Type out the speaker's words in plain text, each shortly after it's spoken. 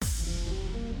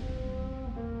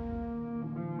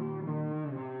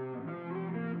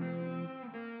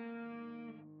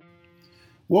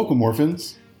Welcome,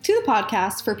 orphans, to the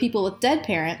podcast for people with dead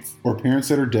parents or parents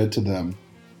that are dead to them.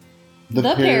 The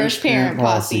Parish Parent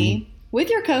Posse, with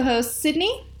your co-hosts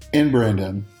Sydney and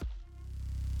Brandon.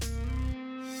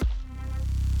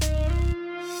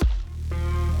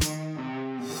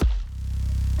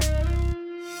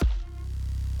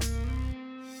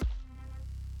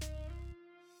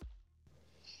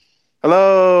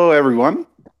 Hello, everyone.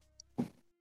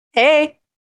 Hey.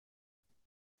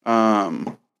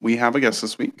 We have a guest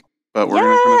this week, but we're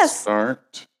going to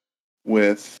start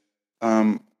with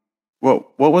what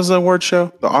was the award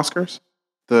show? The Oscars,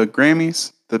 the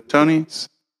Grammys, the Tonys,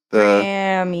 the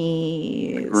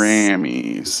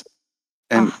Grammys.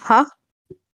 And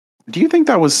do you think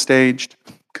that was staged?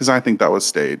 Because I think that was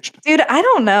staged. Dude, I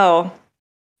don't know.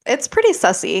 It's pretty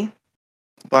sussy.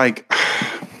 Like,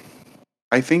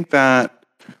 I think that,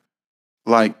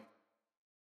 like,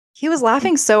 he was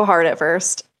laughing so hard at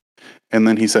first. And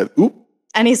then he said, "Oop."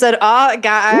 And he said, I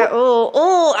gotta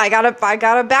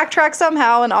backtrack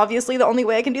somehow. And obviously the only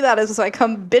way I can do that is so I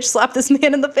come bitch slap this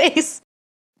man in the face.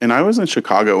 And I was in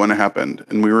Chicago when it happened,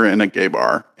 and we were in a gay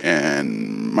bar,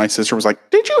 and my sister was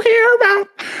like, "Did you hear about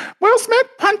Will Smith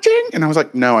punching?" And I was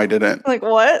like, "No, I didn't." Like,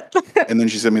 what? And then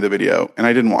she sent me the video, and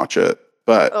I didn't watch it,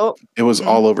 but it was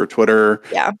all over Twitter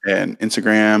and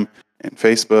Instagram and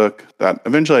Facebook that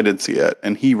eventually I did see it,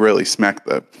 and he really smacked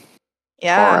the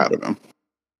tar out of him.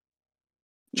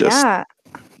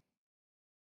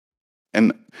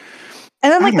 And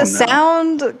then like the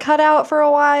sound cut out for a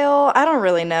while. I don't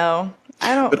really know.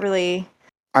 I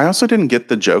also didn't get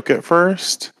the joke at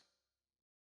first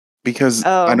because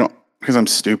because I'm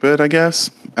stupid, I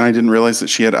guess, and I didn't realize that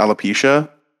she had alopecia.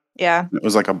 Yeah. It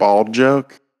was like a bald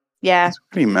joke. Yeah. It's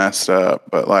pretty messed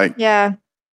up, but like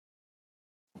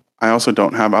I also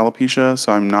don't have alopecia,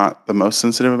 so I'm not the most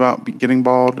sensitive about getting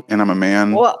bald, and I'm a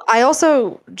man. Well, I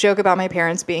also joke about my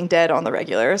parents being dead on the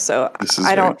regular, so this is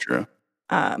very true.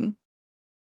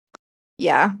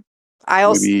 Yeah. I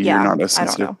also maybe you're not as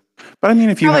sensitive. I don't know. But I mean,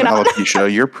 if you have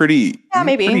alopecia, you're pretty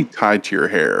pretty tied to your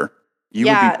hair. You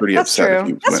would be pretty upset if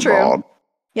you went bald.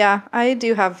 Yeah, I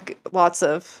do have lots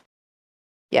of.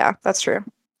 Yeah, that's true.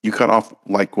 You cut off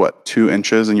like what 2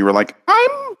 inches, and you were like,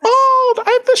 "I'm bald.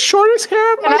 I have the shortest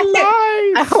hair of my life."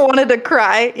 I wanted to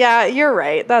cry. Yeah, you're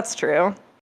right. That's true.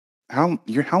 How long?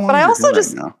 But I also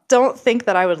just don't think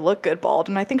that I would look good bald,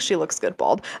 and I think she looks good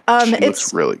bald. She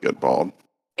looks really good bald.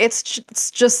 It's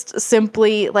just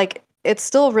simply like it's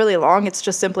still really long. It's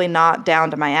just simply not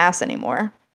down to my ass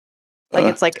anymore. Like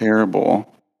it's like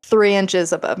terrible. 3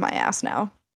 inches above my ass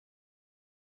now.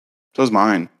 So is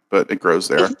mine, but it grows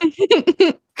there.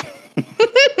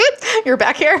 Your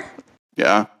back hair?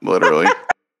 Yeah, literally.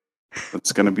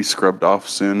 It's gonna be scrubbed off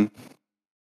soon.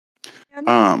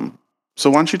 So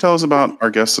why don't you tell us about our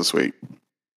guest this week?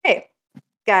 Hey,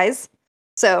 guys.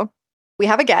 So we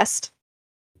have a guest,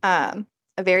 a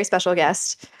very special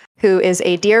guest, who is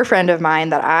a dear friend of mine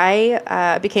that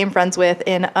I became friends with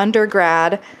in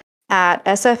undergrad at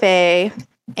SFA,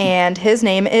 and his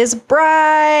name is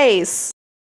Bryce.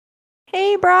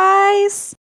 Hey,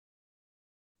 Bryce.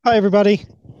 Hi, everybody.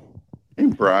 Hey,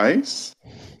 Bryce.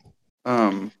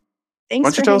 Why Thanks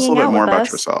don't you tell us a little bit more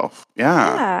about yourself?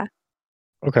 Yeah.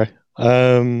 Okay.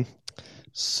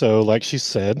 So like she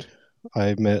said,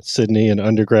 I met Sydney in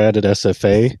undergrad at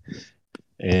SFA,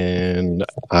 and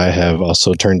I have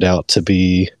also turned out to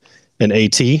be an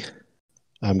AT.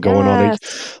 I'm going on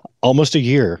almost a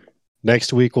year.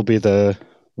 Next week will be the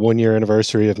 1-year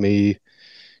anniversary of me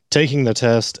taking the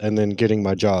test and then getting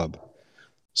my job.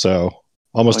 So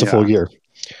almost a full year.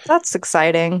 That's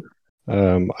exciting.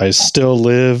 I still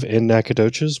live in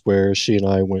Nacogdoches, where she and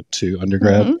I went to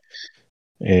undergrad,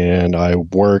 and I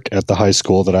work at the high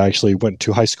school that I actually went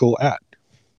to high school at.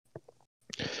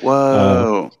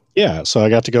 Whoa. So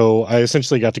I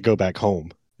essentially got to go back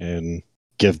home and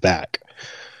give back.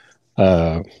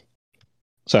 So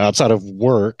outside of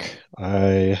work,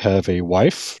 I have a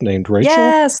wife named Rachel.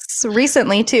 Yes,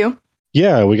 recently too.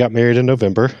 Yeah, we got married in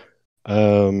November.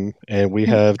 And we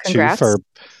have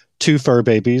two fur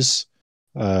babies,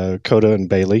 Coda and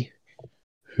Bailey,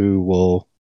 who will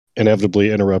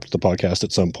inevitably interrupt the podcast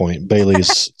at some point.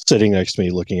 Bailey's sitting next to me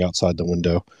looking outside the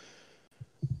window.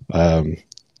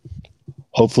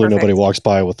 Hopefully nobody walks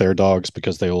by with their dogs,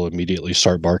 because they will immediately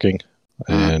start barking.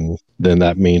 And then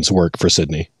that means work for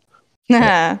Sydney.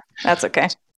 That's okay.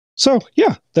 So,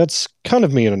 yeah, that's kind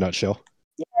of me in a nutshell.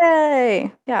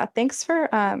 Yay! Yeah, thanks for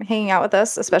hanging out with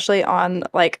us, especially on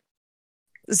like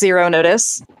zero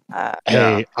notice.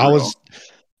 Hey, I was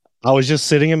just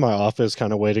sitting in my office,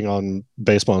 kind of waiting on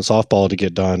baseball and softball to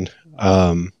get done,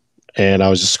 And I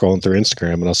was just scrolling through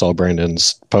Instagram and I saw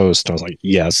Brandon's post. I was like,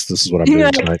 yes, this is what I'm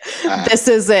doing tonight. This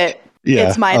is it. Yeah,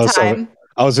 it's my time.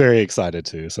 I was very excited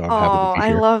too, so I'm happy to be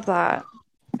here. I love that.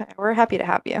 We're happy to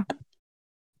have you.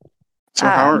 So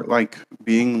how are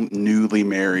being newly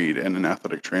married and an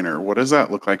athletic trainer, what does that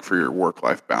look like for your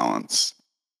work-life balance?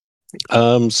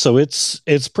 So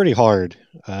it's pretty hard.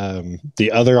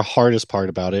 The other hardest part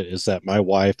about it is that my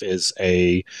wife is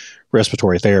a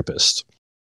respiratory therapist.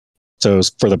 So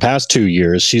for the past 2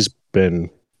 years, she's been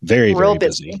very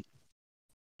busy.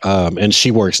 And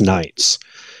she works nights.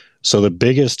 So the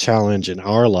biggest challenge in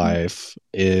our life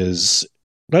is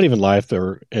not even life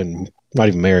and not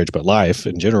even marriage, but life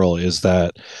in general, is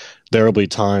that there will be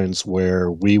times where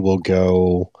we will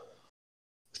go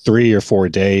 3 or 4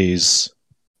 days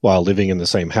while living in the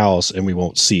same house and we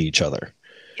won't see each other.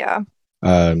 Yeah.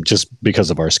 Just because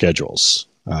of our schedules.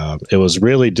 It was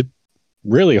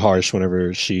really harsh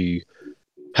whenever she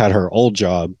had her old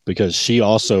job, because she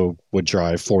also would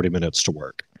drive 40 minutes to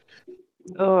work.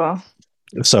 Oh.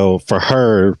 So for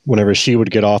her, whenever she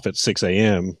would get off at 6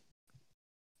 a.m.,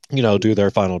 do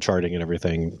their final charting and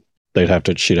everything,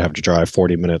 she'd have to drive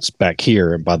 40 minutes back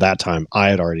here. And by that time, I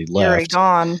had already left. Already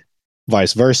gone.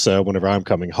 Vice versa, whenever I'm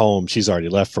coming home, she's already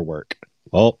left for work.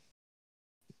 Well.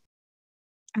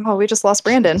 Oh, we just lost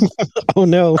Brandon. Oh,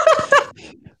 no.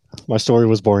 My story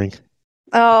was boring.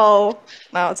 Oh,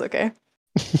 no, it's okay.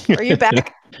 Are you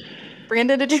back?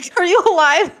 Brandon, are you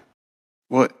alive?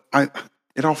 Well,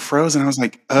 it all froze and I was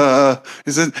like,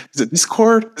 is it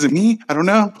Discord? Is it me? I don't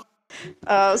know.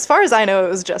 As far as I know, it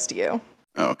was just you.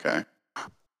 Oh, okay.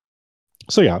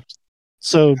 So yeah.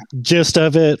 So gist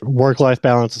of it, work-life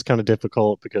balance is kind of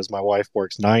difficult because my wife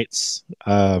works nights.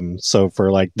 So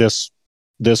for this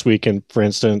weekend, for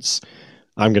instance,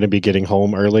 I'm going to be getting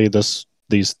home early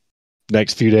these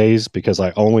next few days because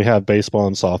I only have baseball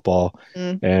and softball,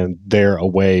 and they're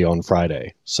away on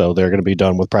Friday. So they're going to be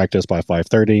done with practice by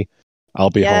 5:30. I'll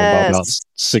be home by about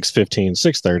 6:15,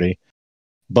 6:30.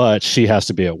 But she has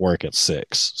to be at work at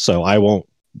 6. So I won't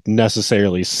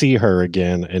necessarily see her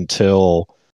again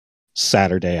until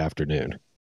Saturday afternoon.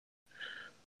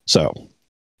 So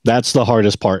that's the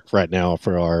hardest part right now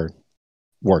for our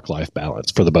work-life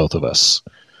balance for the both of us.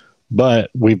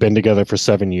 But we've been together for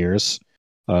 7 years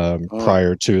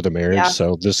prior to the marriage. Yeah.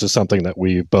 So this is something that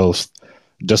we both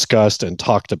discussed and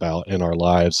talked about in our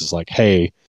lives, is like,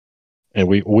 hey, and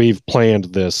we've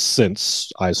planned this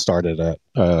since I started at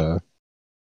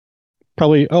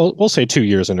probably, we'll say 2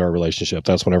 years into our relationship.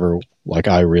 That's whenever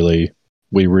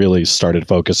we really started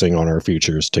focusing on our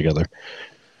futures together.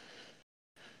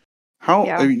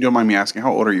 If you don't mind me asking,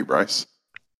 how old are you, Bryce?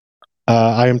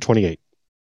 I am 28.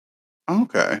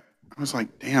 Okay. I was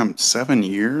like, damn, 7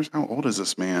 years? How old is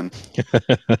this man?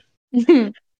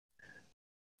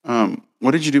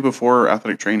 What did you do before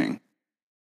athletic training?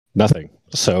 Nothing.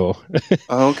 So.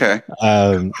 Oh, okay.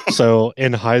 So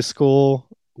in high school,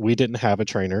 we didn't have a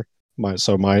trainer. My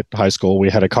high school, we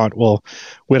had a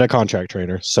contract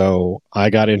trainer. So I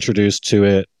got introduced to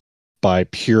it by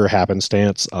pure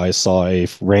happenstance. I saw a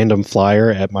random flyer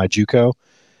at my JUCO,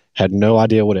 had no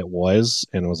idea what it was,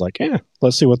 and was like,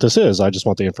 let's see what this is. I just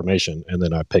want the information. And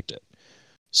then I picked it.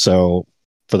 So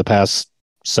for the past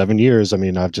 7 years,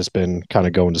 I've just been kind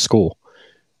of going to school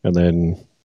and then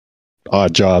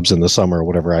odd jobs in the summer,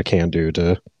 whatever I can do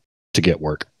to get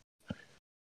work.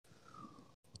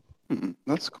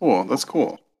 That's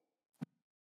cool.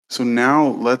 So now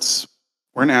we're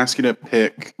going to ask you to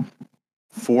pick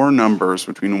 4 numbers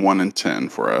between 1 and 10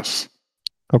 for us.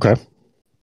 Okay.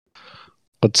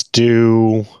 Let's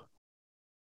do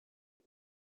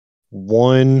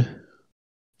 1,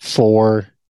 4,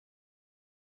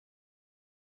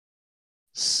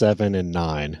 7, and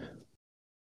 9.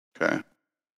 Okay.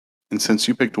 And since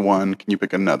you picked 1, can you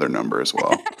pick another number as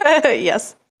well?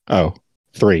 Yes. Oh,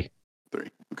 3. 3.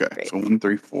 Okay. Great. So 1,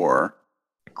 3, 4.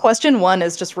 Question 1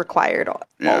 is just required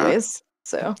always.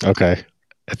 So. Okay.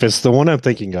 If it's the one I'm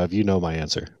thinking of, you know my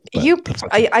answer.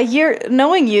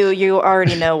 Knowing you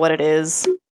already know what it is,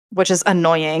 which is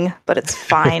annoying, but it's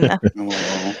fine.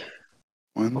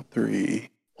 1, 3,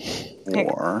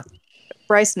 4.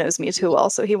 Bryce knows me too well,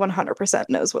 so he 100%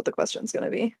 knows what the question's going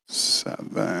to be.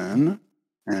 7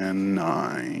 and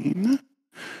 9.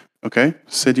 Okay.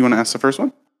 Sid, you want to ask the first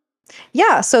one?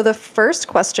 Yeah. So the first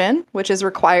question, which is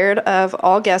required of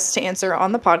all guests to answer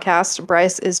on the podcast,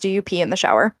 Bryce, is: do you pee in the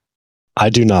shower? I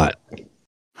do not.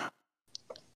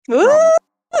 Ooh!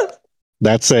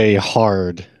 That's a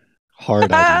hard I do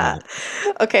not.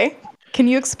 Okay. Can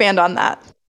you expand on that?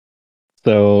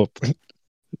 So,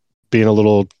 being a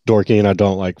little dorky, and I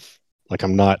don't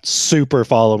I'm not super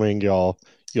following y'all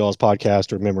y'all's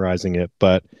podcast or memorizing it,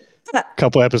 but a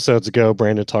couple episodes ago,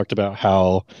 Brandon talked about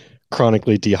how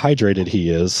chronically dehydrated he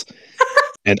is.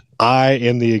 And I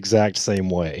am the exact same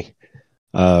way.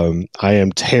 I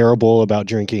am terrible about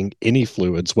drinking any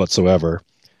fluids whatsoever.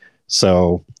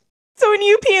 So when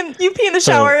you pee in the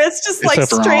shower, it's just like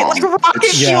straight like rocket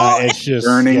fuel. Yeah, it's just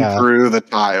burning through the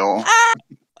tile.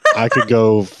 I could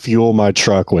go fuel my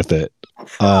truck with it.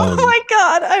 Oh my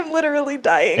God, I'm literally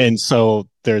dying. And so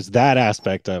there's that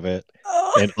aspect of it.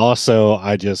 And also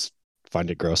I just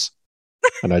find it gross.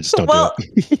 And I just don't do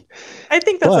it. I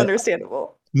think that's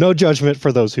understandable. No judgment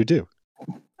for those who do.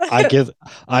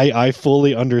 I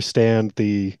fully understand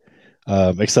the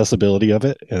accessibility of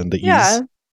it and the ease.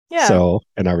 Yeah. So,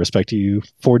 and I respect you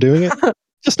for doing it.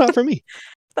 Just not for me.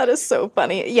 That is so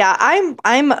funny. Yeah,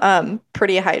 I'm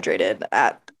pretty hydrated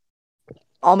at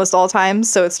almost all times,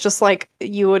 so it's just like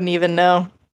you wouldn't even know.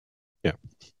 Yeah.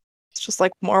 It's just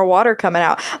like more water coming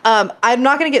out. I'm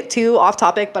not going to get too off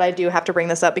topic, but I do have to bring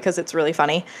this up because it's really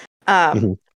funny.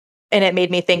 And it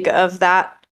made me think of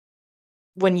that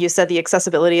when you said the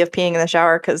accessibility of peeing in the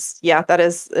shower, because that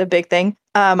is a big thing.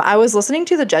 I was listening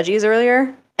to the Judgies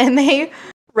earlier, and they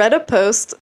read a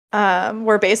post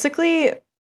where basically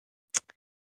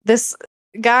this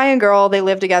guy and girl, they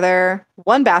live together,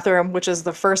 one bathroom, which is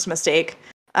the first mistake.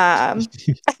 Guy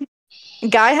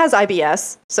has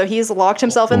IBS, so he's locked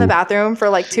himself in the bathroom for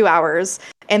like 2 hours,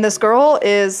 and this girl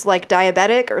is like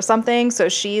diabetic or something, so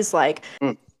she's like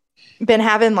been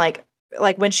having like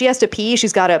when she has to pee,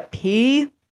 she's got to pee,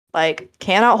 like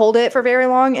cannot hold it for very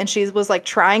long, and she was like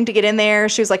trying to get in there.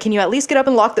 She was like, "Can you at least get up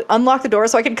and unlock the door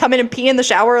so I can come in and pee in the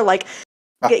shower? Like,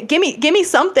 give me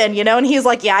something, you know?" And he's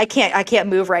like, "Yeah, I can't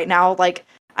move right now. Like,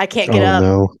 I can't get up."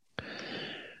 No.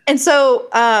 And so,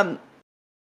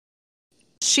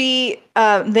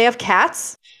 they have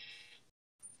cats,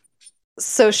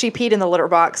 so she peed in the litter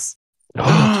box.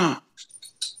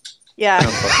 Yeah.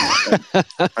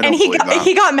 And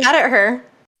he got mad at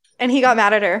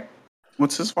her.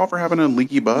 What's his fault for having a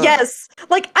leaky butt? Yes.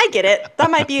 Like, I get it.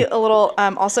 That might be a little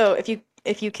also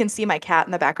if you can see my cat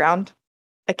in the background,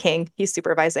 a king, he's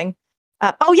supervising.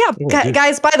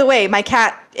 Guys, by the way, my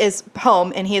cat is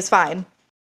home and he is fine.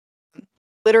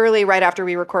 Literally right after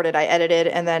we recorded, I edited,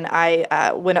 and then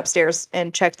I went upstairs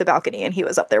and checked the balcony, and he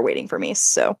was up there waiting for me.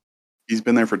 So he's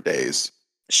been there for days.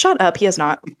 Shut up, he has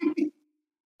not.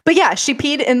 But yeah, she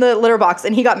peed in the litter box,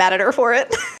 and he got mad at her for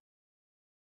it.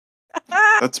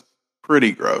 That's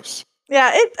pretty gross.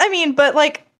 Yeah, but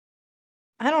like,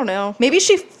 I don't know. Maybe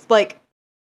she like.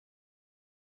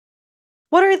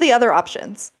 What are the other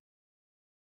options?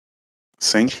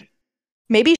 Sink.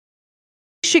 Maybe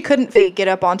she couldn't get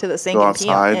up onto the sink and pee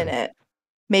in it.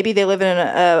 Maybe they live in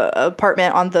an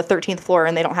apartment on the 13th floor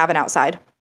and they don't have an outside.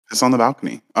 It's on the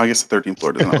balcony. I guess the 13th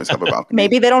floor doesn't always have a balcony.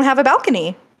 Maybe they don't have a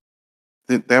balcony.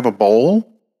 They have a bowl?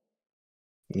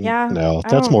 Yeah. No,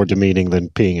 that's more demeaning than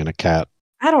peeing in a cat.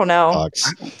 I don't know.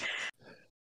 Box.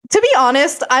 To be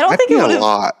honest, I don't think it would have. A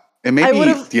lot. It may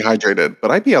be dehydrated,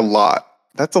 but I'd be a lot.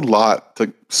 That's a lot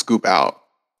to scoop out.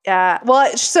 Yeah.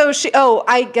 Well, so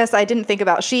I guess I didn't think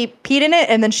about. She peed in it,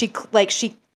 and then she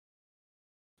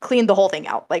cleaned the whole thing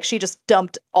out. Like, she just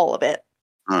dumped all of it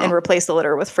and replaced the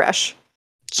litter with fresh.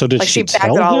 So did she backed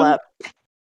it all up?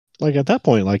 Like, at that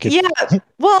point, like, yeah.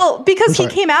 Well, because he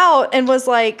came out and was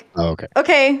like, "Oh,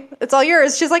 okay, it's all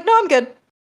yours." She's like, "No, I'm good."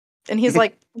 And he's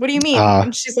like, "What do you mean?"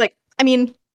 And she's like, "I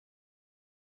mean,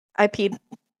 I peed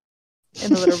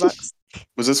in the litter box."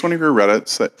 Was this one of your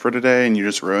Reddits for today, and you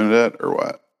just ruined it, or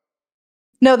what?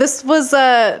 No, this is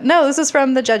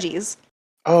from the Judgies.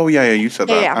 Oh yeah, you said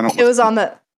that. Yeah,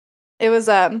 it was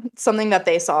something that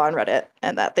they saw on Reddit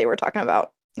and that they were talking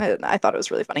about. I thought it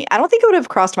was really funny. I don't think it would have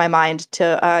crossed my mind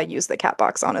to use the cat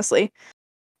box, honestly.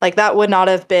 Like, that would not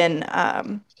have been.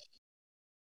 I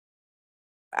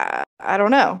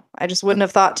don't know. I just wouldn't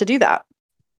have thought to do that.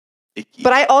 Icky.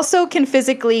 But I also can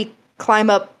physically climb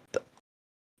up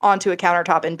onto a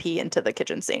countertop and pee into the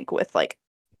kitchen sink with like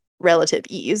relative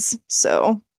ease.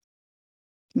 So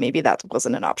maybe that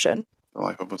wasn't an option. The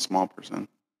life of a small person.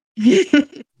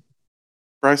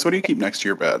 Bryce, what do you keep next to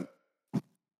your bed?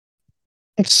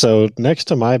 So next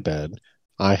to my bed,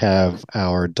 I have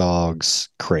our dog's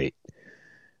crate.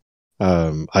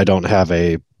 I don't have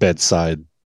a bedside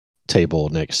table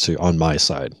on my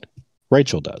side.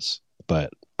 Rachel does,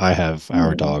 but I have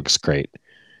our dog's crate.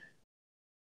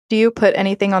 Do you put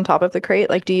anything on top of the crate?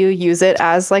 Like, do you use it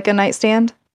as like a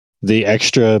nightstand? The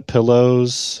extra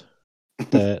pillows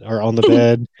that are on the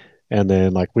bed, and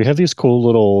then like we have these cool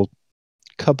little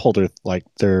cup holder, like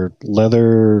they're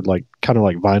leather, like kind of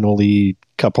like vinyl-y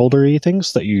cup holder-y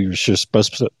things that you're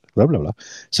supposed to blah, blah, blah.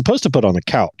 Supposed to put on the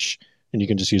couch, and you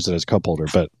can just use it as a cup holder.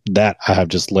 But that I have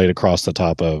just laid across the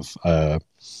top of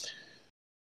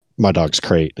my dog's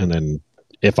crate. And then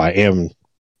if I am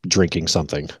drinking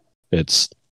something, it's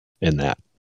in that.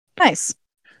 Nice.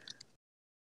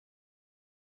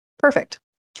 Perfect.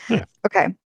 Yeah.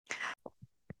 Okay.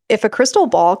 If a crystal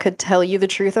ball could tell you the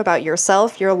truth about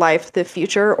yourself, your life, the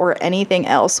future, or anything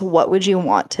else, what would you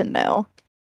want to know?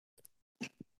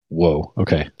 Whoa.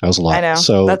 Okay. That was a lot. I know.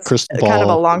 So that's crystal ball kind of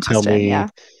a long tell question, me yeah.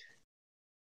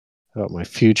 about my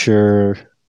future.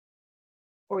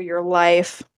 Or your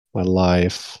life. My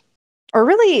life. Or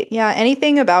really, yeah,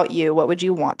 anything about you. What would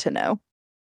you want to know?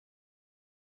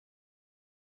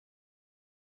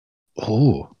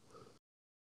 Oh.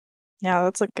 Yeah,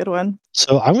 that's a good one.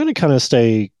 So I'm going to kind of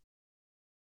stay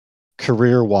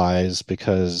career-wise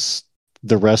because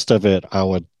the rest of it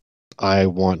I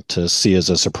want to see as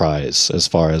a surprise as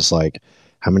far as like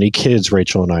how many kids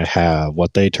Rachel and I have,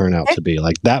 what they turn out to be.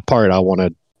 Like that part I want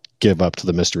to give up to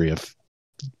the mystery of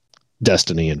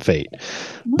destiny and fate. Oh.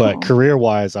 But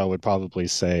career-wise, I would probably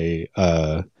say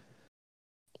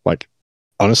like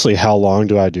honestly, how long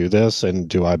do I do this and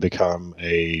do I become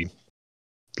a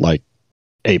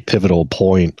pivotal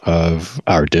point of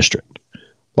our district?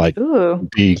 Like,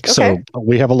 so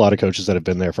we have a lot of coaches that have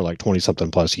been there for like 20 something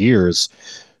plus years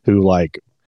who like,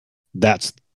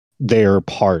 that's their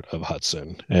part of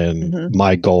Hudson. And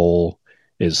my goal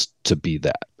is to be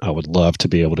that. I would love to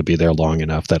be able to be there long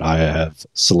enough that I have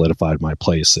solidified my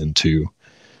place into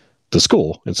the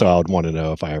school. And so I would want to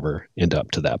know if I ever end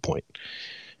up to that point.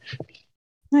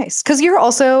 Nice. Because you're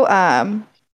also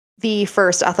the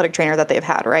first athletic trainer that they've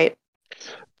had, right?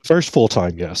 First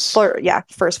full-time, yes.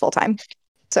 First full-time.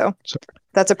 So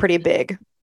that's a pretty big,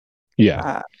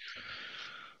 that's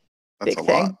big a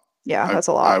thing. lot. Yeah, that's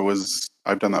a lot.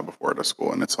 I've done that before at a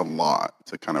school, and it's a lot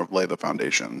to kind of lay the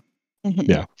foundation.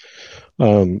 Yeah.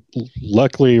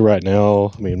 Luckily, right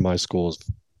now, I mean, my school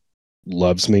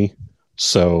loves me,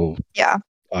 so yeah,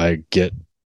 I get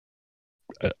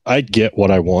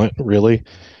what I want, really,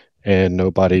 and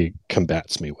nobody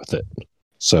combats me with it.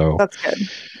 So that's good.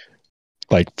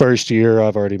 Like first year,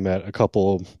 I've already met a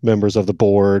couple members of the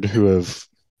board who have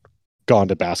gone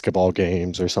to basketball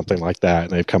games or something like that,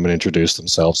 and they've come and introduced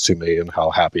themselves to me and how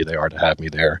happy they are to have me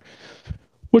there,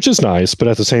 which is nice. But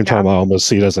at the same time, I almost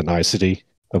see it as a nicety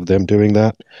of them doing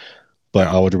that. But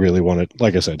I would really want to,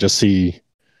 like I said, just see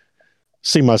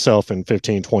myself in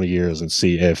 15, 20 years and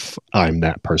see if I'm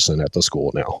that person at the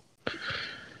school now.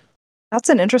 That's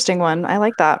an interesting one. I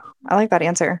like that. I like that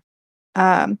answer.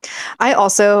 I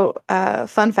also,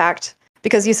 fun fact,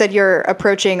 because you said you're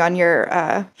approaching on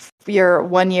your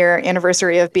 1 year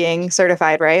anniversary of being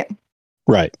certified, right?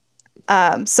 Right.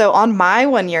 So on my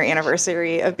 1 year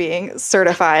anniversary of being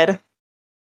certified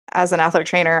as an athletic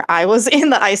trainer, I was in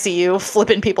the ICU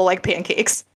flipping people like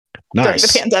pancakes during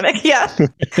the pandemic. Yeah. And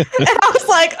I was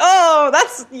like,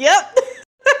 yep.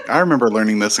 I remember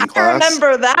learning this in class. I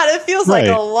remember that. It feels like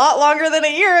a lot longer than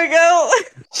a year ago.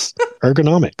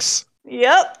 Ergonomics.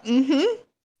 Yep.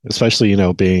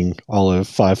 Especially, being all of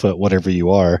 5 foot, whatever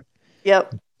you are.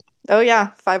 Yep. Oh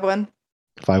yeah. 5'1".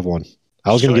 5'1".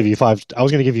 I was going to give you 5. I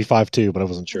was going to give you 5'2", but I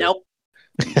wasn't sure. Nope.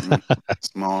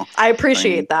 Small. I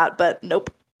appreciate that, but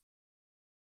nope.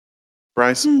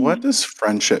 Bryce, what does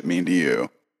friendship mean to you?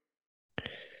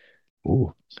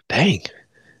 Ooh, dang.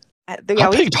 I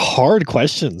picked hard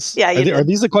questions. Yeah, are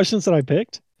these the questions that I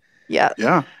picked? Yeah.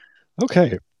 Yeah.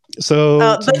 Okay. So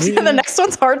the next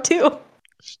one's hard too.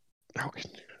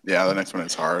 Yeah, the next one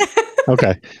is hard.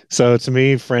 Okay. So to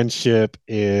me, friendship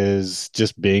is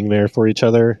just being there for each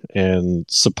other and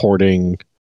supporting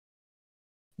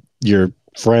your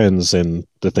friends and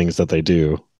the things that they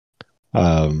do.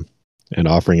 And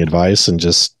offering advice and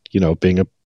just, being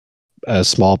a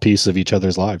small piece of each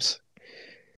other's lives.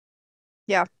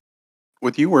 Yeah.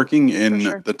 With you working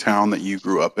in the town that you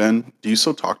grew up in, do you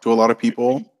still talk to a lot of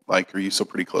people? Like, are you still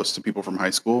pretty close to people from high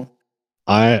school?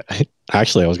 I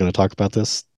was going to talk about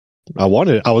this. I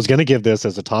was going to give this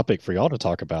as a topic for y'all to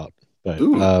talk about, but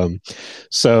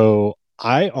so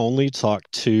I only talk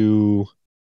to,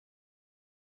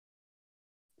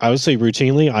 I would say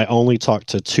routinely, I only talk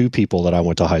to 2 people that I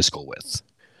went to high school with.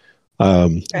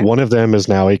 One of them is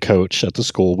now a coach at the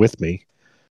school with me.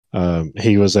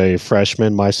 He was a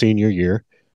freshman my senior year,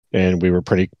 and we were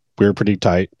pretty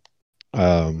tight.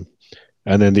 And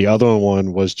then the other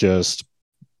one was just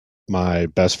my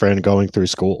best friend going through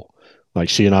school. Like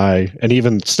she and I, and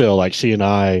even still, like she and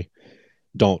I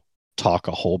don't talk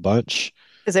a whole bunch.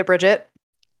 Is it Bridget?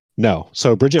 No.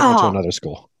 So Bridget went to another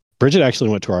school. Bridget actually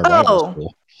went to our rival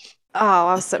school. Oh,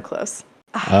 I was so close.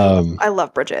 I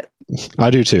love Bridget. I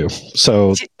do too.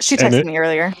 So she texted me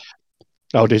earlier.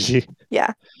 Oh, did she?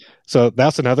 Yeah. So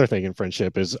that's another thing in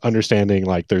friendship is understanding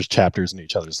like there's chapters in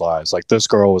each other's lives. Like this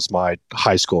girl was my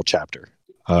high school chapter.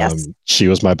 Yes. She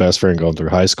was my best friend going through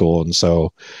high school,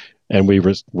 and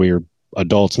we're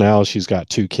adults now. She's got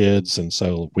 2 kids, and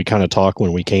so we kind of talk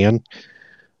when we can.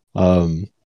 And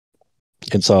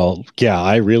so yeah,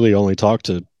 I really only talk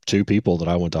to 2 people that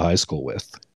I went to high school with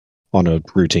on a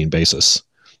routine basis.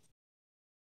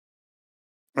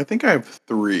 I think I have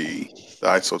 3 that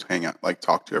I still hang out, like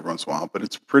talk to every once in a while, but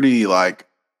it's pretty like,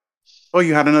 oh,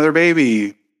 you had another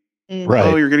baby. Right.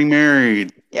 Oh, you're getting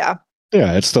married. Yeah.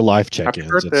 Yeah, it's the life check-ins. Happy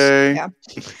birthday. Yeah.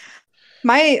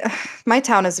 My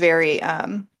town is very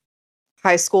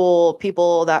high school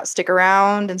people that stick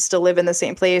around and still live in the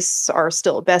same place are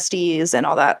still besties and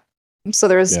all that. So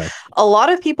there's a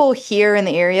lot of people here in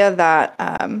the area that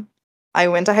I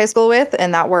went to high school with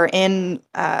and that were in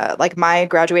like my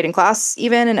graduating class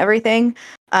even and everything.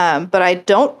 But I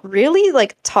don't really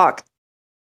like talk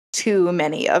to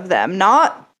many of them,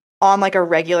 not on like a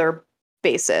regular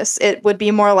basis. It would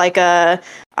be more like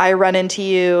I run into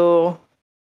you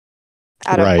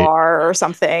at a bar or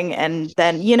something, and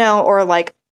then or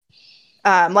like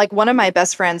one of my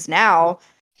best friends now,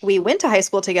 we went to high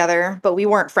school together, but we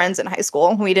weren't friends in high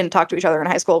school. We didn't talk to each other in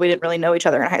high school. We didn't really know each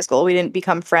other in high school. We didn't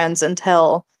become friends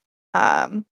until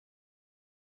after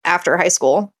high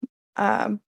school.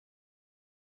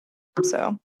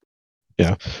 So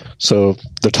yeah. So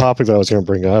the topic that I was going to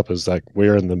bring up is like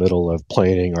we're in the middle of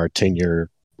planning our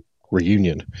 10-year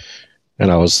reunion,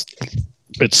 and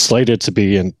it's slated to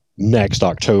be in next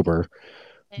October,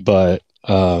 but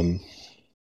like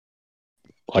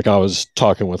I was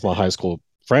talking with my high school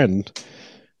friend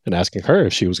and asking her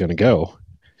if she was going to go,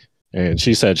 and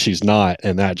she said she's not,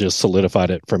 and that just solidified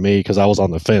it for me because I was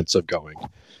on the fence of going.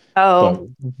 But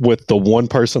with the one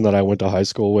person that I went to high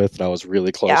school with that I was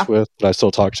really close with that I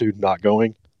still talk to not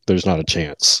going, there's not a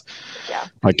chance. Yeah.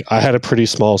 Like I had a pretty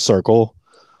small circle,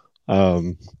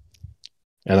 and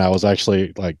I was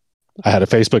actually like, I had a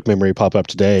Facebook memory pop up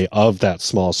today of that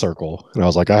small circle, and I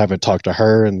was like, I haven't talked to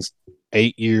her in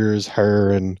 8 years,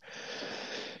 her and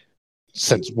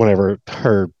since whenever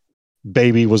her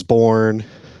baby was born.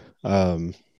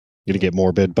 Gonna get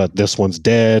morbid, but this one's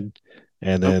dead,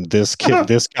 and then this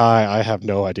guy, I have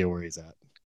no idea where he's at.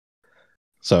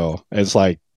 So it's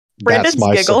like Brandon's that's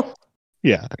my giggle.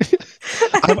 Yeah.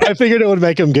 I figured it would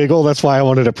make him giggle. That's why I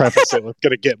wanted to preface it with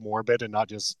gonna get morbid and not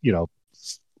just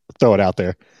throw it out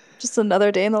there. Just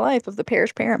another day in the life of the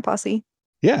Parish Parent Posse.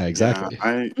 Yeah, exactly.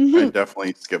 Yeah, I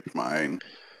definitely skipped mine.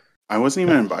 I wasn't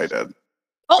even invited.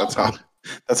 That's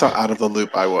how out of the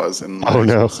loop I was in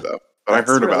my stuff. But I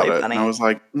heard about it, and I was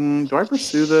like, do I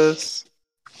pursue this?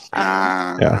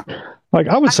 Yeah. Like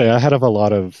I would say I had a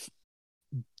lot of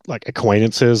like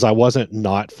acquaintances. I wasn't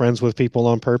not friends with people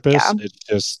on purpose. Yeah. It's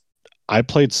just I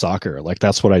played soccer. Like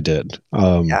that's what I did.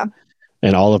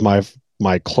 And all of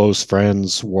my close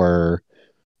friends were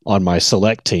on my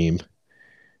select team.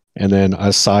 And then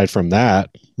aside from that,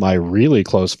 my really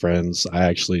close friends, I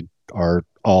actually are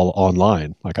all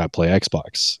online. Like I play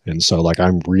Xbox. And so like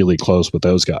I'm really close with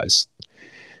those guys.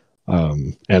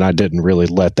 And I didn't really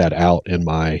let that out in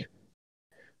my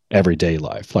everyday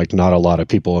life. Like not a lot of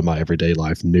people in my everyday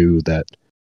life knew that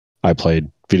I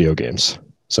played video games.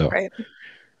 So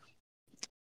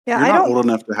yeah, you're not old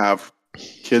enough to have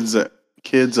kids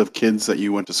of kids that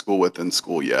you went to school with in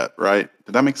school yet, right?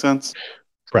 Did that make sense?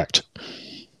 Correct.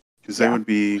 Because they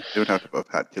would have to have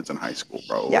had kids in high school,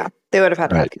 probably. Yeah, they would have had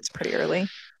to have kids pretty early.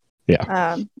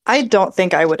 Yeah. I don't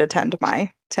think I would attend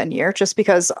my 10-year just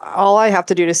because all I have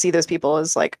to do to see those people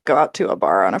is like go out to a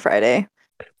bar on a Friday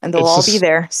and they'll all be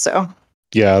there. So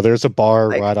yeah, there's a bar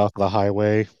right off the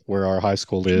highway where our high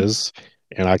school is,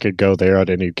 and I could go there at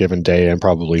any given day and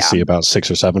probably see about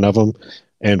 6 or 7 of them.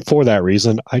 And for that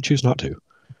reason, I choose not to.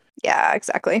 Yeah,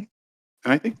 exactly.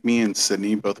 And I think me and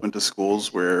Sydney both went to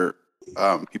schools where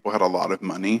people had a lot of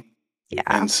money. Yeah.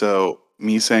 And so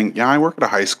me saying, I work at a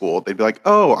high school, they'd be like,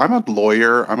 oh, I'm a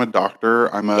lawyer, I'm a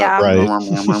doctor, I'm a...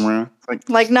 Right.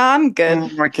 like, no, I'm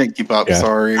good. I can't keep up,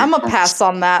 sorry. I'm a pass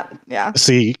on that, yeah.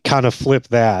 See, kind of flip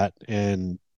that,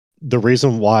 and the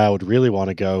reason why I would really want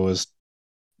to go is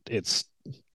it's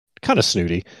kind of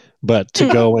snooty, but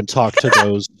to go and talk to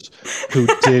those who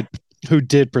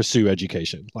did pursue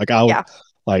education. Like I would,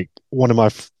 like one of my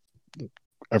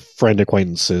friend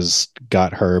acquaintances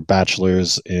got her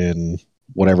bachelor's in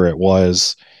whatever it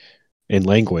was in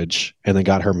language, and then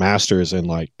got her master's in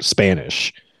like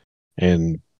Spanish.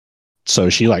 And so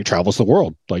she like travels the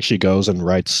world. Like she goes and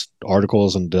writes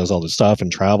articles and does all this stuff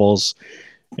and travels.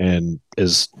 and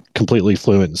is completely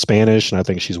fluent in Spanish. And I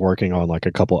think she's working on like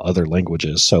a couple other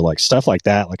languages. So like stuff like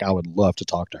that, like I would love to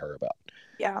talk to her about.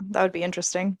 Yeah, that would be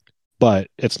interesting. But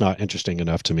it's not interesting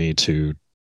enough to me to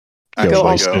go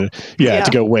waste to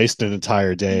go waste an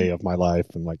entire day of my life.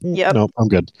 And like, no, I'm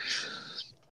good.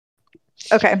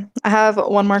 Okay, I have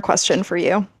one more question for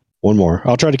you. One more.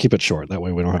 I'll try to keep it short. That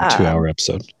way we don't have a 2-hour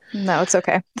episode. No, it's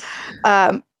okay.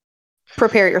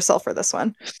 Prepare yourself for this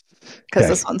one, because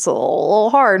this one's a little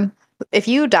hard. If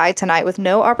you die tonight with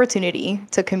no opportunity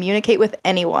to communicate with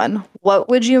anyone, what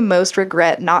would you most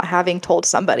regret not having told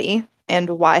somebody, and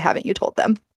why haven't you told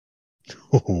them?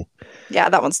 Yeah,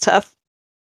 that one's tough.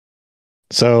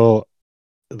 So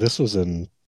this was in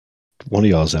one of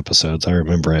y'all's episodes. I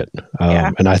remember it.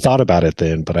 And I thought about it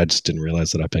then, but I just didn't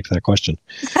realize that I picked that question.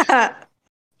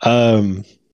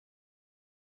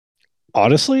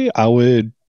 Honestly, I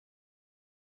would.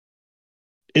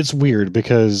 It's weird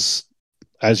because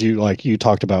as you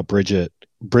talked about Bridget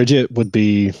would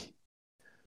be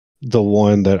the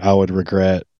one that I would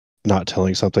regret not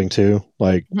telling something to.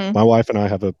 Like my wife and I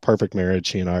have a perfect marriage.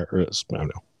 She and I are, I don't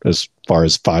know, as far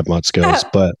as 5 months goes,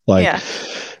 but like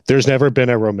there's never been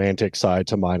a romantic side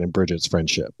to mine and Bridget's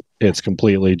friendship. It's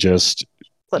completely just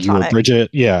platonic. You are Bridget.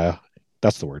 Yeah,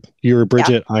 that's the word. You're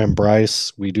Bridget. I am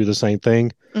Bryce. We do the same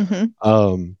thing.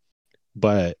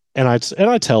 But I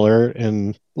tell her,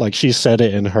 and like she said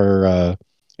it in her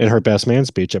best man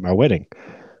speech at my wedding,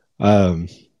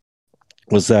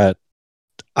 was that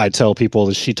I tell people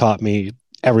that she taught me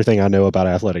everything I know about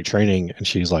athletic training, and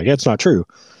she's like, it's not true.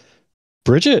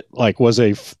 Bridget like was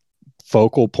a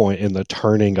focal point in the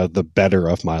turning of the better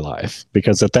of my life,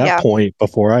 because at that point,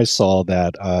 before I saw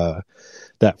that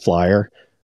flyer,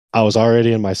 I was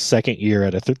already in my second year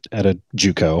at a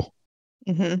JUCO.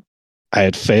 I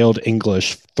had failed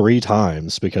English 3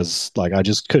 times because like I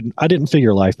didn't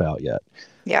figure life out yet.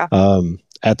 Yeah.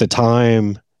 At the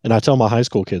time, and I tell my high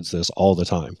school kids this all the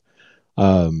time.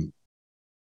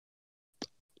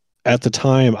 At the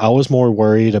time, I was more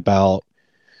worried about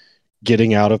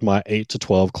getting out of my 8 to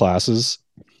 12 classes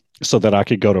so that I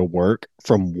could go to work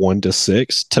from 1 to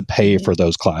 6 to pay for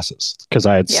those classes, because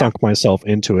I had sunk myself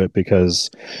into it because,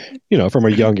 from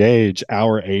a young age,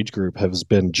 our age group has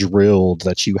been drilled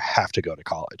that you have to go to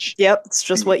college. Yep. It's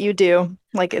just what you do.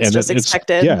 Like it's just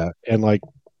expected. And like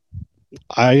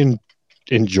I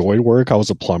enjoyed work. I was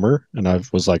a plumber, and I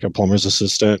was like a plumber's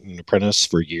assistant and apprentice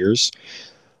for years.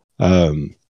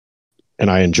 And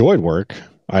I enjoyed work.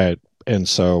 But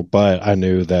I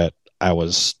knew that I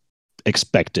was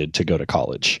expected to go to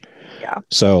college. Yeah.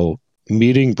 So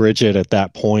meeting Bridget at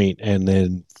that point, and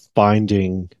then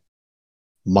finding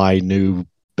my new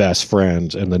best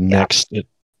friend and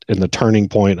the turning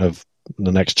point of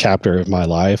the next chapter of my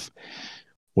life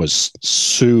was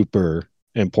super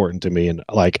important to me. And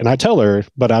I tell her,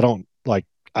 but I don't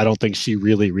think she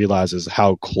really realizes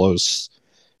how close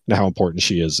and how important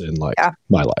she is in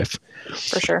my life.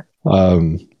 For sure.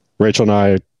 Rachel and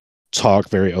I talk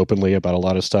very openly about a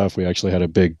lot of stuff. We actually had a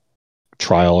big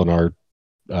trial in our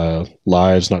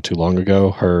lives not too long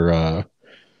ago. Her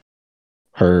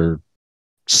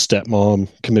stepmom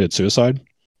committed suicide.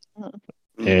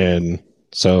 And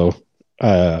so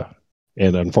and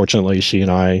unfortunately she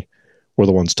and I were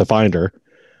the ones to find her.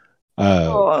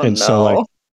 So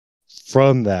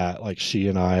from that, she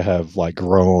and I have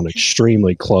grown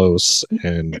extremely close,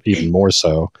 and even more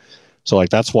so. So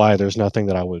that's why there's nothing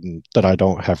that I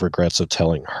don't have regrets of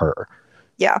telling her.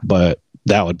 Yeah. But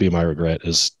that would be my regret,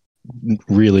 is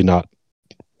really not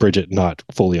Bridget not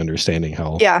fully understanding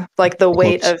how. Yeah. The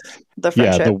weight of the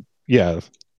friendship.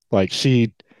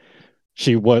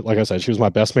 She like I said, she was my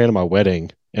best man at my wedding.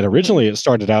 And originally it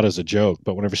started out as a joke,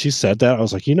 but whenever she said that, I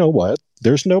was like, you know what?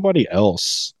 There's nobody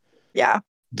else. Yeah.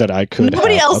 That I could.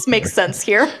 Nobody else makes sense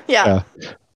here. Yeah.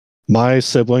 My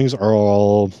siblings are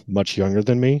all much younger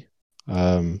than me.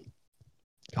 I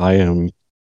am,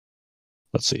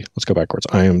 let's go backwards.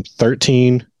 I am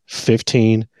 13,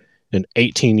 15, and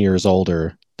 18 years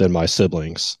older than my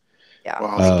siblings.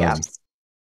 Yeah.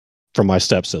 From my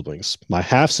step siblings. My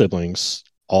half siblings,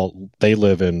 they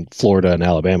live in Florida and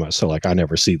Alabama, so I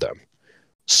never see them.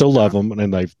 Still love them,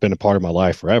 and they've been a part of my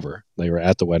life forever. They were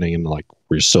at the wedding, and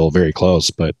we're still very close,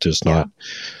 but just not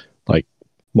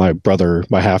my brother,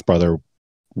 my half brother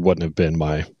wouldn't have been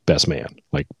my best man.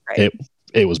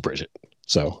 It was Bridget.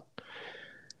 So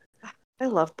I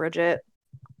love Bridget.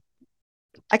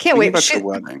 I can't wait for the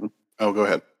wedding. Oh, go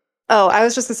ahead. Oh, I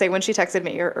was just gonna say, when she texted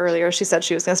me earlier, she said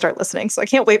she was gonna start listening. So I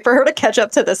can't wait for her to catch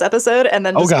up to this episode and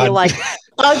then just be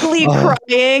ugly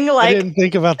crying. I didn't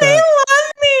think about that. They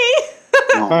love me.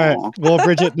 All right. Well,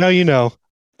 Bridget, now you know.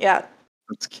 Yeah.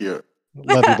 That's cute.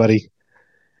 Love you, buddy.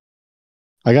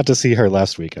 I got to see her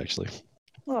last week, actually.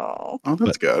 Oh,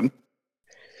 that's good.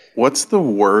 What's the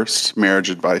worst marriage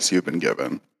advice you've been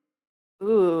given?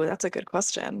 Ooh, that's a good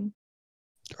question.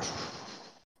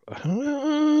 I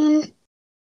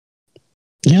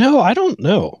don't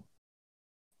know.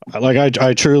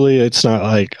 I truly, it's not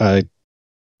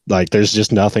like there's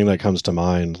just nothing that comes to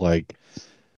mind. Like,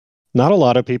 not a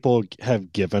lot of people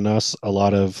have given us a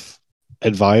lot of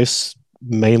advice,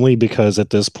 mainly because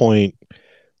at this point,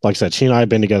 like I said, she and I have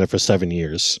been together for 7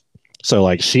 years. So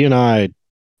like she and I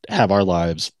have our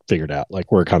lives figured out.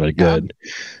 Like we're kind of good.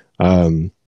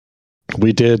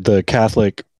 We did the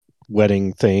Catholic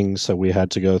wedding thing, so we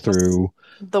had to go through.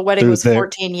 The wedding was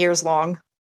 14 years long.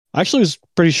 Actually, it was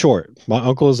pretty short. My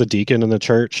uncle is a deacon in the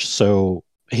church, so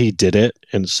he did it,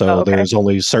 and so there's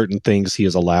only certain things he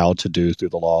is allowed to do through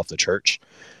the law of the church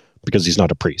because he's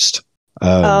not a priest.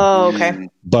 Okay.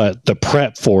 But the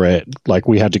prep for it, like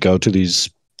we had to go to this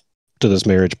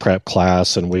marriage prep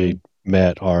class, and we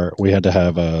had to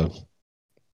have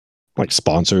like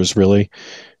sponsors really,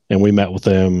 and we met with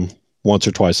them once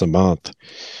or twice a month.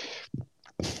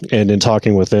 And in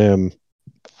talking with them,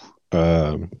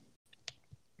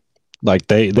 like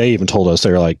they even told us,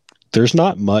 they're like, there's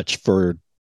not much for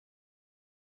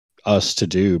us to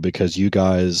do because you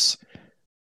guys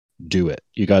do it.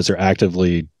 You guys are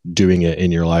actively doing it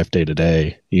in your life day to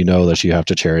day. You know that you have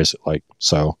to cherish it. Like,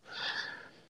 so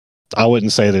I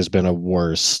wouldn't say there's been a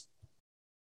worse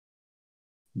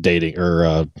dating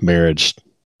or marriage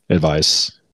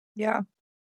advice. Yeah.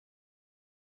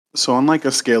 So on like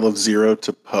a scale of 0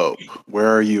 to Pope, where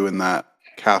are you in that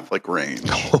Catholic range?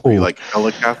 Are you like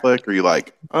hella Catholic? Or are you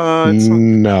like,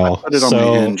 no. I put it on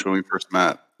the hinge when we first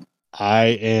met.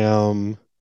 I am,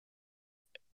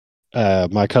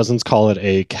 my cousins call it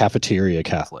a cafeteria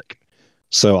Catholic.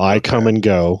 So I come and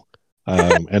go,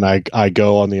 and I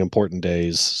go on the important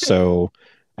days. So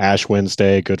Ash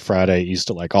Wednesday, Good Friday,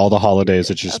 Easter, like all the holidays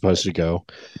that you're supposed to go.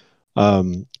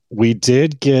 We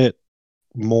did get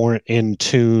more in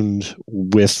tuned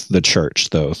with the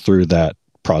church though through that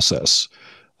process.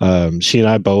 She and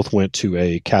I both went to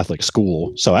a Catholic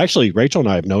school. So actually Rachel and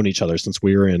I have known each other since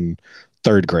we were in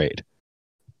 3rd grade.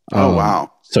 Oh wow.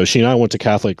 So she and I went to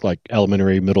Catholic like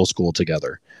elementary, middle school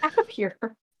together. Up here.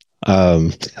 They're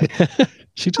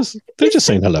just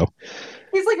saying hello.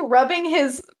 He's like rubbing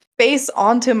his face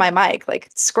onto my mic, like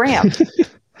scram.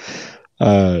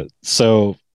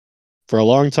 So for a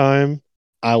long time,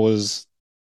 I was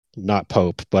not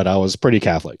Pope, but I was pretty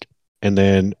Catholic, and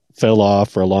then fell off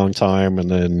for a long time, and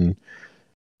then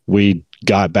we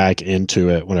got back into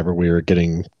it whenever we were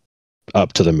getting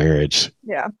up to the marriage.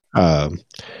 Yeah.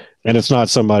 And it's not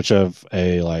so much of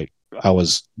a like I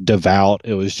was devout.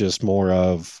 It was just more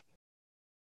of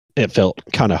it felt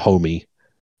kind of homey,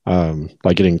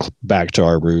 like getting back to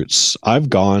our roots. I've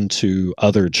gone to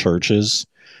other churches,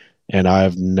 and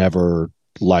I've never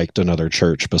liked another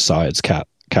church besides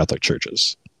Catholic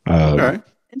churches. Okay.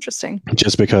 Interesting.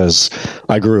 Just because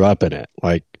I grew up in it.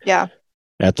 Like, yeah.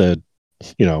 At the,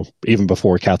 even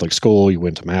before Catholic school, you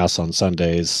went to Mass on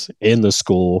Sundays. In the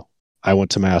school, I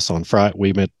went to Mass on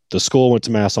Friday. The school went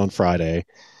to Mass on Friday,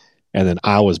 and then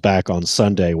I was back on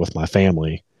Sunday with my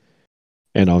family.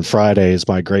 And on Fridays,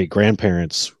 my great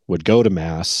grandparents would go to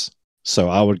Mass. So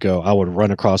I would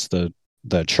run across the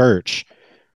church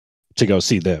to go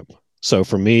see them. So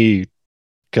for me,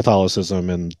 Catholicism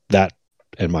and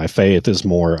my faith is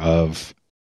more of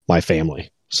my family.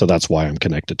 So that's why I'm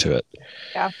connected to it.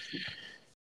 Yeah.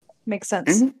 Makes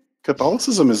sense. And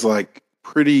Catholicism is like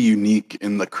pretty unique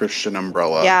in the Christian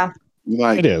umbrella. Yeah.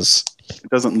 Like, it is. It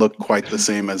doesn't look quite the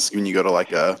same as when you go to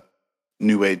like a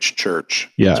New Age church.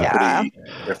 Yeah. It's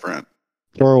pretty different.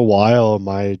 For a while,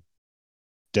 my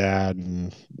dad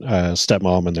and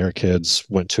stepmom and their kids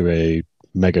went to a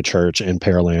mega church in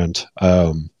Pearland.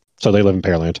 So they live in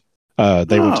Pearland.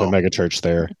 They went to a mega church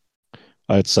there.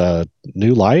 It's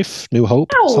New Life, New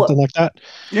Hope, something like that.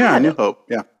 Yeah, New Hope.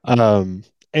 Yeah.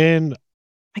 And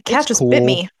my cat just bit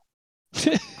me.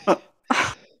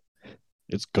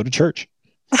 It's go to church.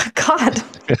 God.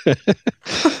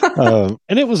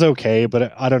 And it was okay,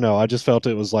 but I don't know. I just felt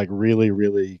it was like really,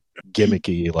 really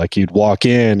gimmicky. Like you'd walk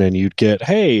in and you'd get,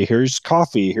 hey, here's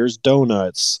coffee, here's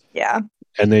donuts. Yeah.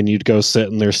 And then you'd go sit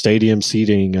in their stadium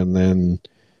seating, and then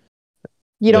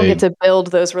you don't get to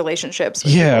build those relationships.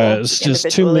 Yeah, it's just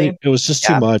too many. It was just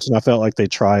too much, and I felt like they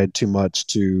tried too much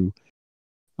to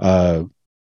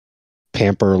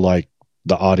pamper like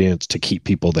the audience to keep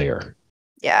people there.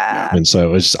 Yeah. And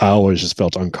so I always just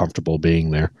felt uncomfortable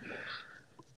being there.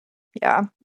 Yeah.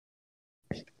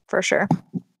 For sure.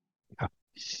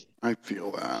 I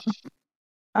feel that.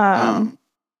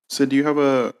 Sid, do you have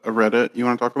a Reddit you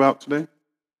want to talk about today?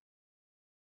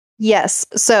 Yes.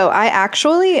 So I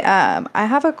actually I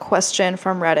have a question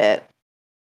from Reddit.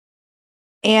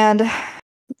 And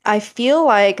I feel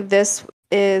like this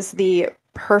is the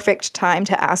perfect time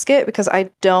to ask it because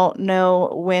I don't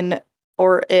know when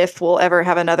or if we'll ever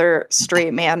have another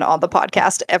straight man on the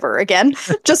podcast ever again.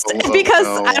 Just because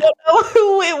I don't know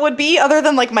who it would be other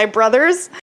than like my brothers.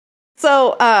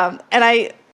 So I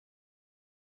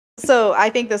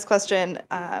think this question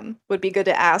would be good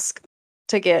to ask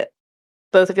to get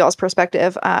both of y'all's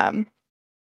perspective. And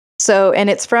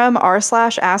it's from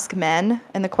r/askmen,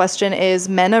 and the question is,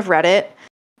 men of Reddit,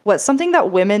 what's something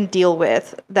that women deal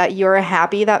with that you're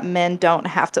happy that men don't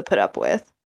have to put up with?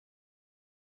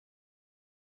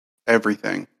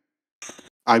 Everything.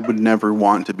 I would never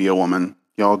want to be a woman.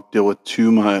 Y'all deal with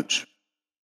too much.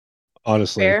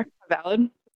 Honestly. Fair,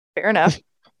 valid, fair enough.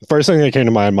 The first thing that came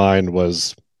to my mind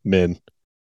was men.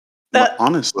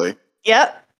 Honestly.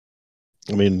 Yep.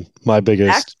 I mean, my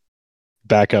biggest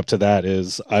backup to that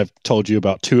is I've told you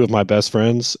about two of my best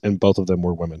friends, and both of them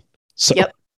were women. So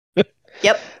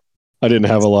Yep. I didn't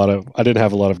have a lot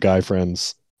of guy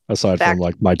friends aside from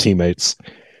like my teammates.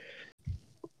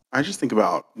 I just think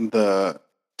about the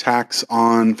tax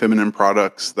on feminine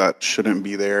products that shouldn't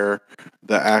be there.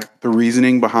 The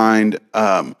reasoning behind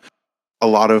a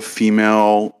lot of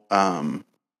female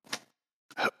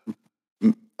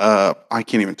I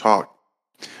can't even talk.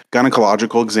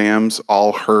 Gynecological exams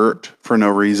all hurt for no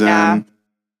reason.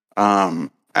 Yeah.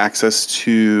 Access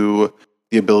to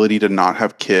the ability to not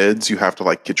have kids, you have to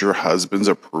like get your husband's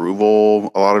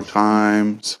approval a lot of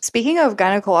times. Speaking of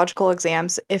gynecological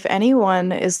exams, if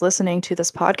anyone is listening to this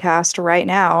podcast right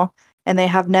now and they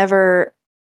have never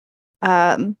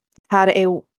had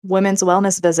a women's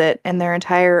wellness visit in their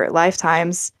entire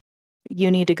lifetimes,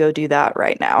 you need to go do that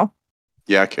right now.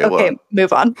 Yeah, Kayla. Okay,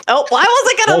 move on. Oh, well, I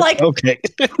wasn't gonna okay.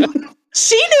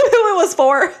 She knew who it was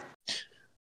for.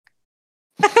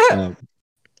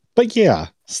 But yeah,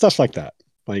 stuff like that.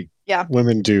 Like,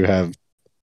 women do have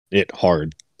it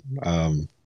hard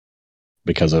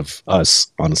because of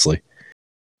us, honestly.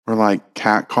 Or like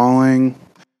catcalling.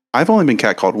 I've only been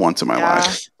catcalled once in my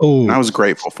life. Oh, and I was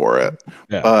grateful for it.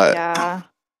 Yeah. But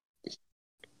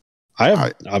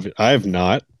I have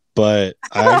not. But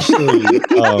I actually,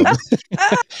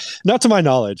 not to my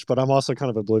knowledge, but I'm also kind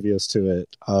of oblivious to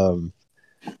it.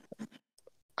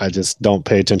 I just don't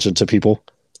pay attention to people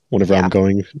whenever I'm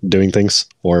doing things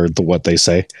or what they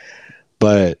say.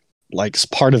 But like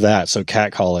part of that, so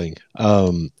catcalling.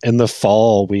 In the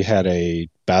fall, we had a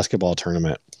basketball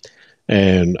tournament,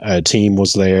 and a team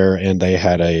was there, and they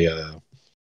had a.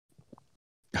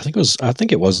 I think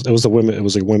it was a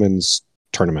women's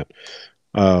tournament.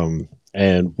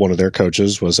 And one of their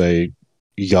coaches was a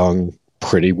young,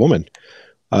 pretty woman.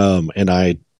 And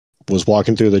I was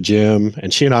walking through the gym,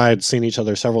 and she and I had seen each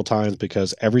other several times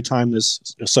because every time in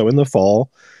the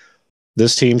fall,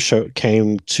 this team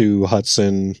came to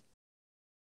Hudson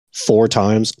 4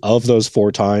 times. Of those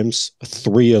 4 times,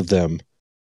 3 of them,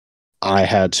 I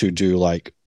had to do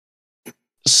like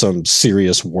some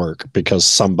serious work because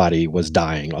somebody was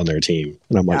dying on their team,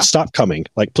 and I'm like, stop coming,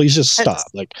 like please just stop,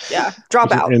 like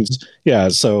drop out. And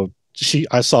so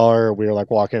I saw her, we were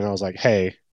like walking, and I was like,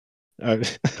 hey, I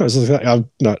was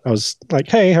like,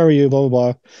 hey, how are you, blah blah blah.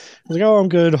 I was like, oh, I'm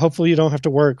good, hopefully you don't have to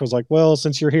work. I was like, well,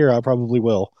 since you're here, I probably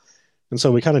will. And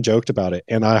so we kind of joked about it,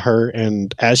 and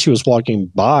and as she was walking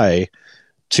by,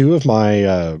 2 of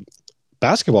my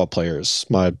basketball players,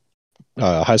 my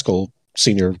high school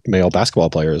senior male basketball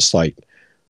players, like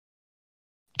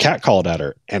catcalled at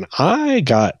her, and I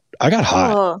got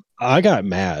hot. I got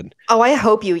mad. Oh, I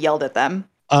hope you yelled at them.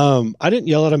 I didn't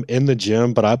yell at them in the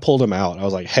gym, but I pulled them out. I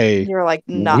was like, hey, you're like,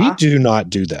 nah, we do not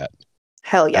do that.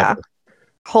 Hell yeah. Ever.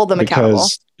 Hold them accountable.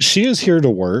 Because she is here to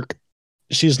work.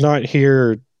 She's not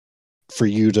here for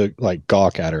you to like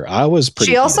gawk at her.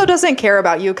 She also doesn't care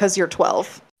about you because you're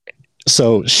 12.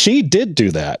 So she did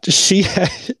do that.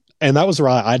 And that was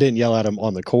right. I didn't yell at him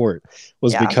on the court,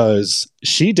 was because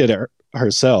she did it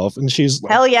herself. And she's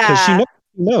hell yeah. She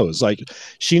knows, like,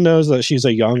 she knows that she's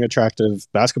a young, attractive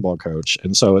basketball coach.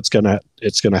 And so it's going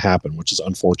to happen, which is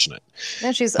unfortunate.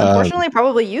 And she's unfortunately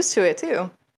probably used to it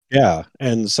too. Yeah.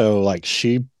 And so like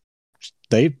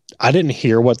I didn't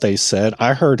hear what they said.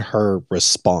 I heard her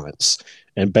response.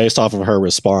 And based off of her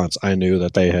response, I knew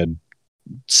that they had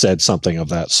said something of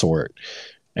that sort.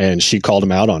 And she called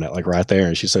him out on it, like right there.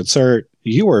 And she said, sir,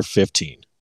 you are 15.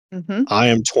 Mm-hmm. I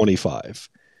am 25.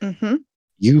 Mm-hmm.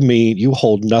 You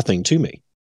hold nothing to me.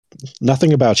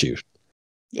 Nothing about you.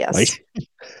 Yes. Like,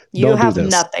 you have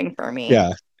nothing for me.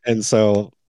 Yeah. And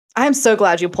so I'm so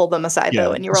glad you pulled them aside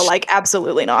though, and you were like,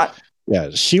 absolutely not. Yeah,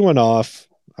 she went off.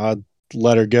 I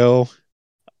let her go.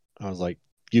 I was like,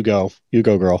 you go,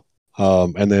 girl.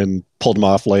 And then pulled them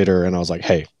off later, and I was like,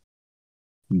 hey,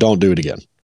 don't do it again.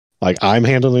 Like, I'm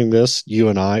handling this, you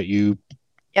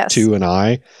two and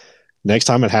I. Next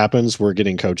time it happens, we're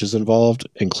getting coaches involved,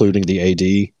 including the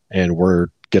AD, and we're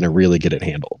going to really get it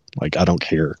handled. Like, I don't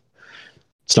care.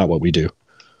 It's not what we do.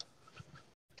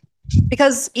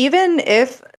 Because even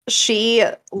if she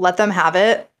let them have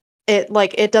it,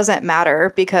 it doesn't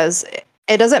matter, because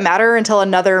it doesn't matter until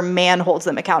another man holds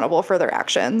them accountable for their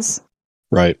actions.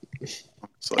 Right.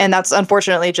 And that's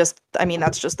unfortunately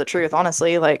that's just the truth,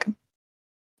 honestly. Like,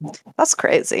 that's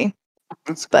crazy.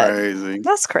 That's crazy.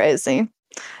 That's crazy.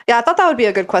 Yeah, I thought that would be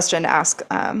a good question to ask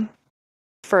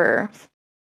for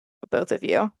both of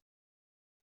you.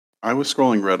 I was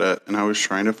scrolling Reddit and I was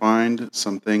trying to find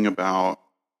something about,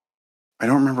 I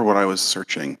don't remember what I was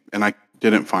searching, and I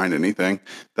didn't find anything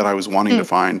that I was wanting to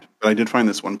find, but I did find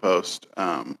this one post.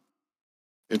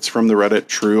 It's from the Reddit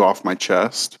True Off My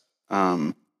Chest.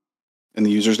 And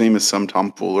the user's name is Some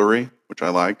Tomfoolery, which I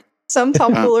like. Some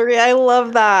Tomfoolery. I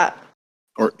love that.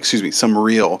 Or, excuse me, Some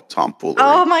Real Tomfoolery.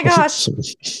 Oh my gosh.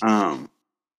 And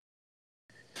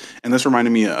this reminded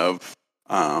me of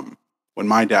when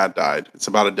my dad died. It's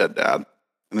about a dead dad.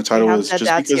 And the title was just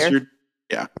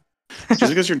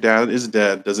because your dad is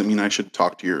dead doesn't mean I should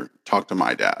talk to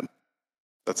my dad.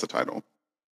 That's the title.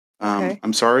 Okay.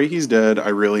 I'm sorry he's dead. I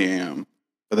really am.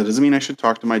 But that doesn't mean I should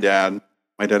talk to my dad.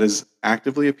 My dad is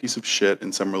actively a piece of shit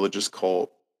in some religious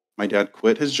cult. My dad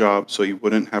quit his job so he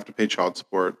wouldn't have to pay child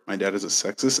support. My dad is a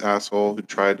sexist asshole who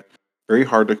tried very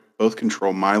hard to both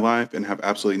control my life and have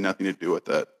absolutely nothing to do with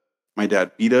it. My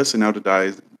dad beat us and now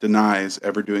denies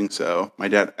ever doing so. My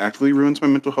dad actively ruins my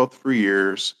mental health for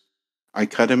years. I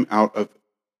cut him out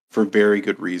for very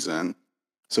good reason.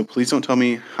 So please don't tell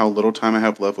me how little time I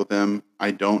have left with him. I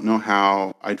don't know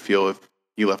how I'd feel if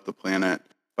he left the planet,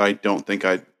 but I don't think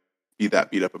I'd be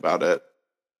that beat up about it.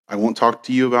 I won't talk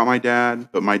to you about my dad,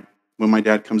 but when my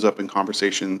dad comes up in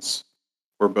conversations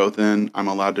we're both in, I'm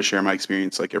allowed to share my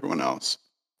experience like everyone else.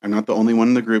 I'm not the only one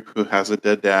in the group who has a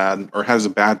dead dad, or has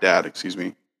a bad dad, excuse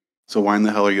me. So why in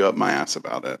the hell are you up my ass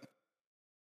about it?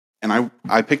 And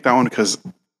I picked that one because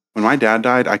when my dad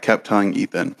died, I kept telling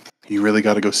Ethan, you really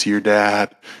got to go see your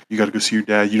dad. You got to go see your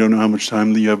dad. You don't know how much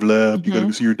time you have left. You got to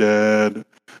go see your dad.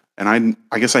 And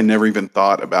I guess I never even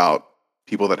thought about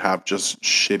people that have just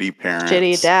shitty parents.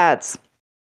 Shitty dads.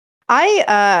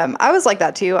 I was like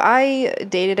that too. I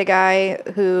dated a guy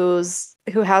who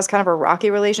has kind of a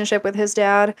rocky relationship with his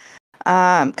dad.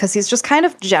 Because he's just kind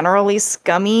of generally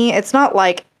scummy. It's not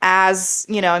like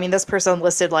this person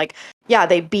listed like, yeah,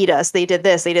 they beat us, they did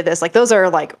this. Like, those are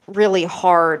like really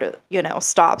hard,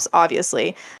 stops,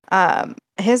 obviously.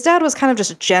 His dad was kind of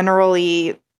just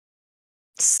generally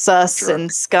sus and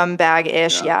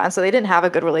scumbag-ish. Yeah. And so they didn't have a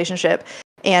good relationship.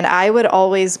 And I would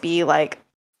always be like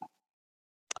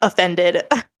offended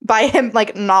by him,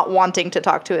 like, not wanting to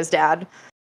talk to his dad.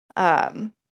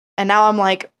 And now I'm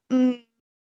like,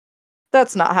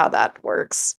 that's not how that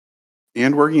works.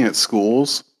 And working at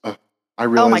schools, I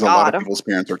realize a lot of people's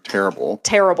parents are terrible.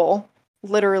 Terrible.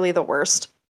 Literally the worst.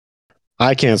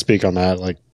 I can't speak on that.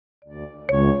 Like,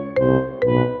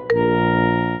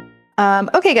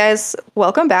 okay, guys,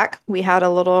 welcome back. We had a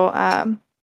little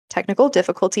technical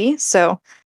difficulty, so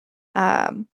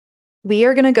we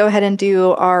are going to go ahead and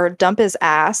do our dump his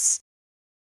ass,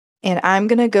 and I'm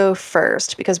going to go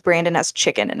first because Brandon has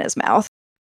chicken in his mouth.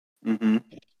 Mm-hmm.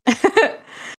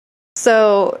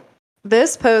 So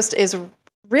this post is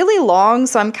really long,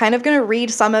 so I'm kind of going to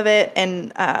read some of it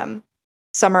and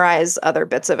summarize other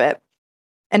bits of it.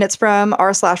 And it's from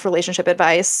r/relationship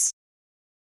advice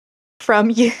from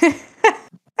you.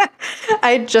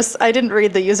 I didn't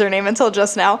read the username until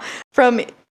just now. From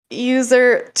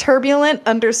user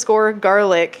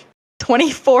turbulent_garlic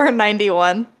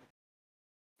 2491.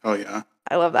 Oh yeah.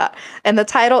 I love that. And the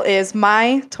title is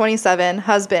My 27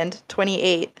 Husband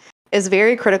 28 is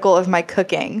very critical of my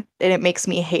cooking and it makes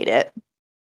me hate it.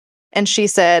 And she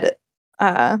said,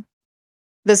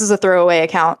 this is a throwaway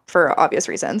account for obvious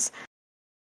reasons.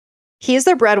 He's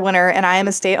the breadwinner and I am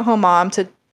a stay-at-home mom to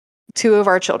two of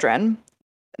our children,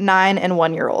 9 and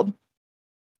 1-year-old.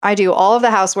 I do all of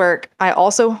the housework. I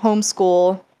also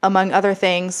homeschool, among other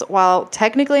things. While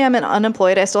technically I'm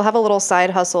unemployed, I still have little side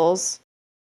hustles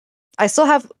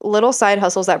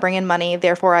that bring in money.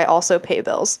 Therefore, I also pay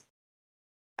bills.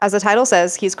 As the title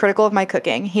says, he's critical of my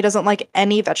cooking. He doesn't like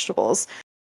any vegetables.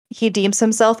 He deems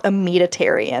himself a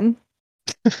meatitarian.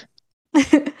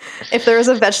 If there is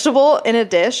a vegetable in a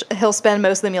dish, he'll spend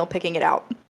most of the meal picking it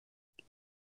out.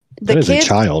 That is a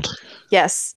child.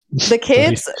 Yes. The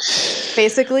kids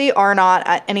basically are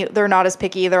not they're not as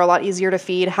picky. They're a lot easier to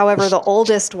feed. However, the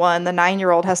oldest one, the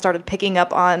 9-year-old, has started picking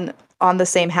up on the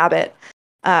same habit,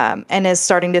 and is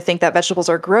starting to think that vegetables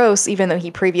are gross, even though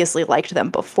he previously liked them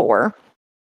before.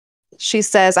 She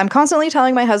says, I'm constantly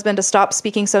telling my husband to stop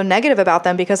speaking so negative about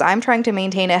them because I'm trying to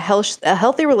maintain a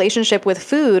healthy relationship with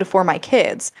food for my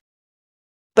kids.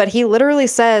 But he literally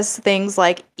says things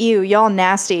like, ew, y'all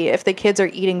nasty if the kids are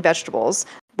eating vegetables,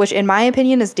 which in my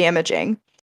opinion is damaging.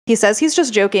 He says he's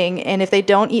just joking, and if they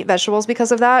don't eat vegetables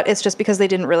because of that, it's just because they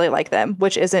didn't really like them,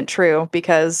 which isn't true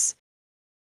because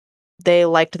they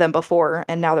liked them before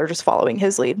and now they're just following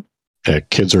his lead. Yeah,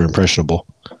 kids are impressionable.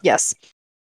 Yes.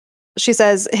 She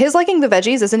says his liking the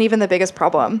veggies isn't even the biggest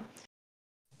problem.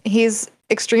 He's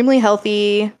extremely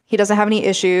healthy. He doesn't have any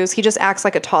issues. He just acts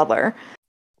like a toddler.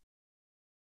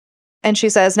 And she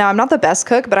says, now I'm not the best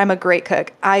cook, but I'm a great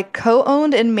cook. I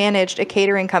co-owned and managed a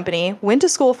catering company, went to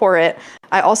school for it.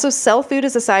 I also sell food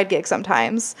as a side gig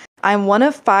sometimes. I'm one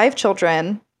of 5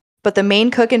 children, but the main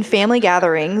cook in family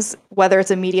gatherings, whether it's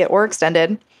immediate or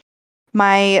extended.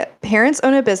 My parents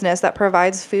own a business that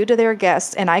provides food to their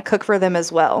guests, and I cook for them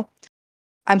as well.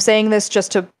 I'm saying this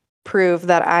just to prove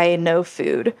that I know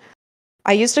food.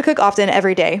 I used to cook often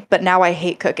every day, but now I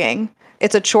hate cooking.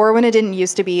 It's a chore when it didn't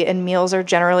used to be, and meals are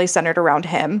generally centered around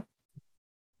him.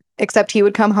 Except he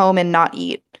would come home and not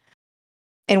eat.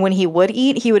 And when he would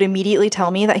eat, he would immediately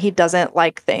tell me that he doesn't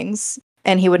like things,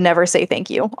 and he would never say thank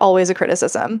you. Always a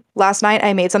criticism. Last night,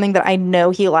 I made something that I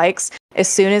know he likes. As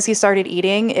soon as he started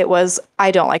eating, it was, I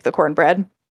don't like the cornbread.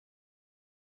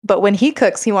 But when he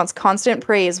cooks, he wants constant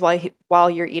praise while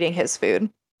you're eating his food.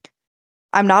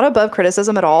 I'm not above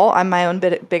criticism at all. I'm my own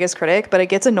biggest critic, but it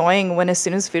gets annoying when as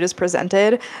soon as food is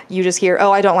presented, you just hear,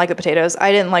 oh, I don't like the potatoes.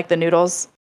 I didn't like the noodles.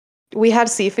 We had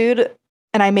seafood,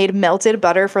 and I made melted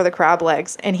butter for the crab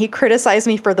legs, and he criticized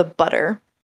me for the butter.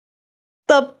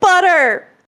 The butter!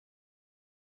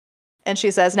 And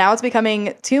she says, now it's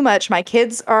becoming too much. My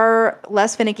kids are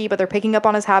less finicky, but they're picking up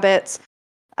on his habits.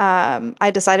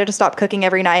 I decided to stop cooking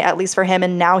every night, at least for him,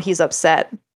 and now he's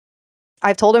upset.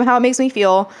 I've told him how it makes me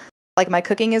feel, like my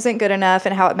cooking isn't good enough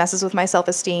and how it messes with my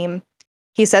self-esteem.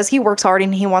 He says he works hard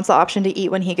and he wants the option to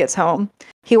eat when he gets home.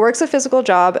 He works a physical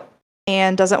job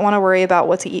and doesn't want to worry about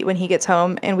what to eat when he gets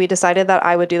home, and we decided that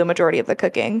I would do the majority of the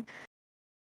cooking.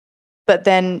 But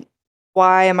then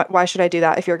why should I do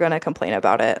that if you're going to complain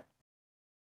about it?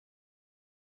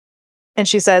 And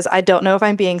she says, I don't know if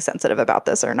I'm being sensitive about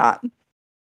this or not.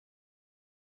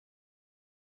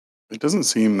 It doesn't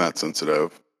seem that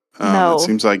sensitive. No. It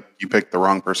seems like you picked the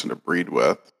wrong person to breed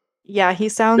with. Yeah, he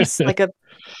sounds like a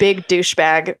big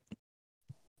douchebag.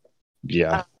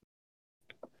 Yeah.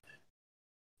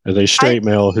 Are they straight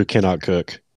male who cannot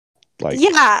cook? Like,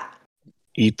 yeah.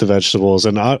 Eat the vegetables.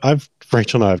 And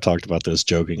Rachel and I have talked about this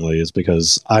jokingly, is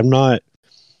because I'm not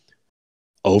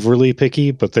overly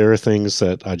picky, but there are things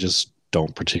that I just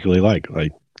don't particularly like.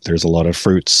 Like, there's a lot of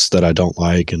fruits that I don't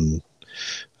like, and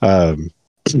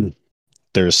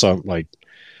there's some, like,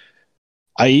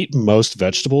 I eat most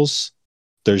vegetables.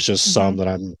 There's just some that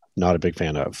I'm not a big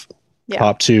fan of. Yeah.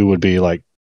 Top 2 would be like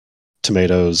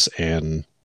tomatoes and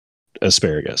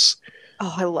asparagus.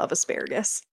 Oh, I love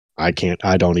asparagus. I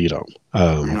don't eat them.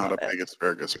 I'm not a big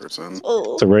asparagus person.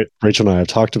 So Rachel and I have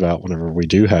talked about, whenever we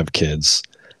do have kids,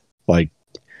 like,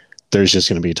 there's just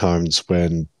going to be times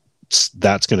when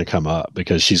that's going to come up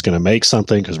because she's going to make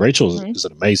something, because Rachel is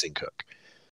an amazing cook.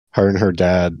 Her and her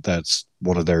dad, that's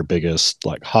one of their biggest,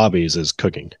 like, hobbies is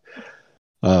cooking.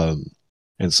 And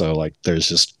so, like,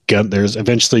 there's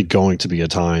eventually going to be a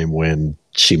time when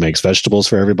she makes vegetables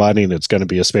for everybody, and it's going to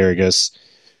be asparagus.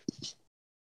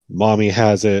 Mommy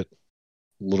has it.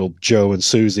 Little Joe and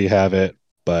Susie have it,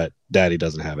 but Daddy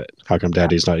doesn't have it. How come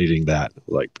Daddy's not eating that?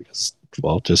 Like, because,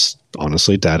 well, just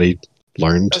honestly, Daddy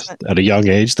learned at a young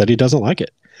age that he doesn't like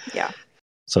it. Yeah.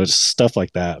 So it's stuff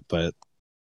like that. But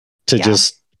to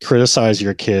just criticize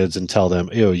your kids and tell them,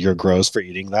 ew, you're gross for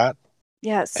eating that.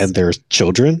 Yes. And they're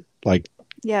children, like,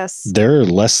 yes, there are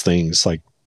less things, like,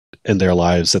 in their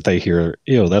lives that they hear,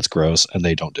 ew, that's gross, and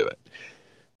they don't do it.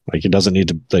 Like, it doesn't need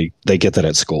to, they get that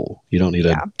at school. You don't need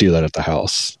to do that at the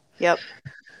house. Yep.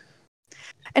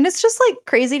 And it's just, like,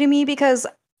 crazy to me because,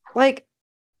 like,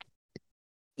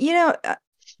 you know,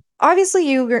 obviously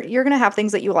you're going to have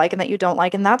things that you like and that you don't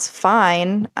like, and that's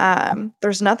fine.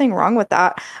 There's nothing wrong with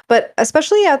that. But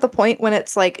especially at the point when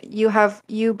it's like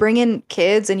you bring in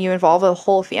kids and you involve a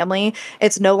whole family,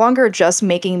 it's no longer just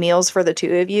making meals for the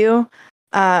 2 of you.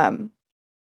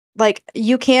 Like,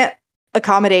 you can't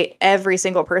accommodate every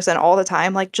single person all the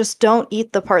time. Like, just don't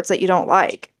eat the parts that you don't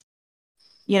like.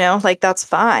 like that's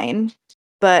fine.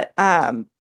 But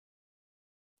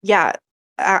yeah,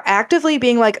 actively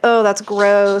being like, oh, that's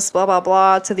gross, blah, blah,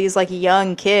 blah, to these like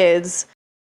young kids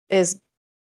is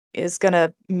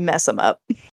gonna mess them up.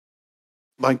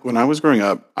 Like when I was growing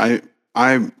up, I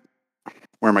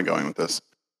where am I going with this?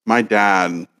 My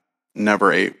dad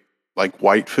never ate like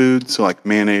white food, so like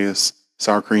mayonnaise,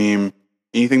 sour cream,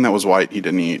 anything that was white he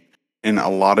didn't eat, and a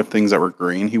lot of things that were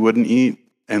green he wouldn't eat.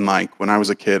 And like when I was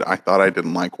a kid, I thought I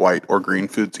didn't like white or green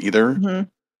foods either,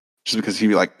 just because he'd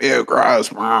be like, "Ew,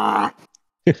 gross." And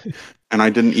I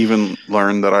didn't even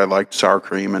learn that I liked sour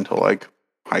cream until like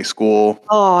high school.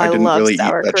 Oh, I didn't love really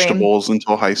sour eat vegetables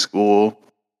until high school,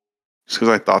 just because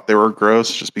I thought they were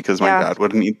gross, just because my dad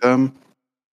wouldn't eat them.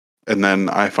 And then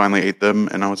I finally ate them,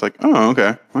 and I was like, "Oh,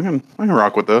 okay, I can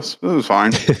rock with this. This is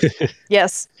fine."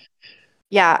 Yes,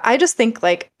 yeah. I just think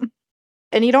like,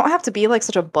 and you don't have to be like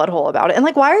such a butthole about it. And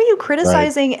like, why are you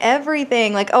criticizing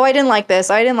everything? Like, oh, I didn't like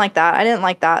this. I didn't like that. I didn't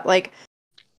like that. Like,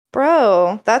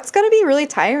 bro, that's gonna be really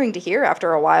tiring to hear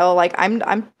after a while. Like, I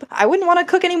wouldn't want to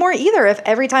cook anymore either. If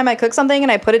every time I cook something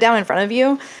and I put it down in front of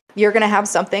you, you're gonna have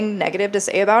something negative to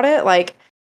say about it. Like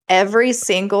every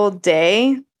single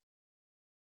day.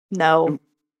 No.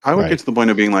 I would get to the point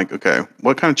of being like, okay,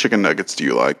 what kind of chicken nuggets do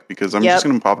you like? Because I'm just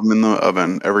going to pop them in the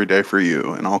oven every day for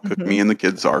you, and I'll cook me and the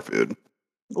kids our food.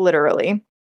 Literally.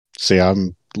 See,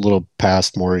 I'm a little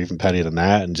past more even petty than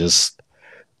that, and just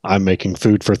I'm making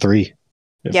food for 3.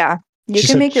 Yeah, you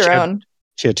can make your own.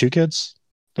 She had 2 kids?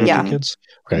 Yeah. 2 kids?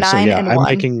 Okay, 9 so yeah, and I'm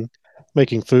 1.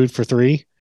 making food for 3.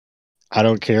 I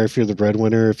don't care if you're the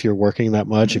breadwinner, if you're working that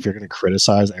much, if you're going to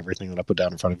criticize everything that I put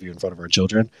down in front of you, in front of our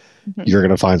children, you're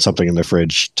going to find something in the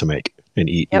fridge to make and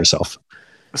eat yourself.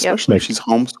 Especially if she's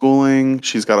homeschooling,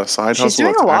 she's got a side hustle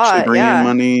that's actually bringing in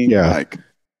money. Yeah.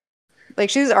 Like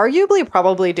she's arguably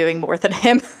probably doing more than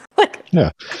him. Like,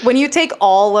 when you take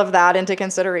all of that into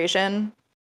consideration.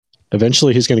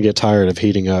 Eventually he's going to get tired of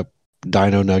heating up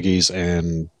dino nuggies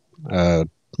and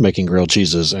making grilled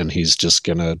cheeses, and he's just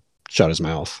going to shut his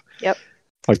mouth. Yep.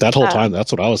 Like that whole time,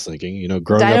 that's what I was thinking.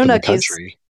 Growing Dino up in the nuggies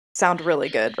country sound really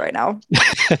good right now.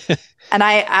 And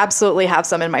I absolutely have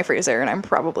some in my freezer, and I'm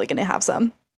probably going to have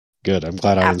some. Good. I'm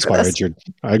glad I inspired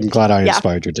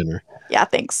inspired your dinner. Yeah,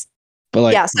 thanks. But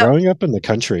like growing up in the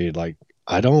country, like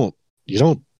I don't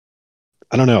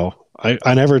know.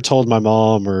 I never told my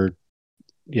mom or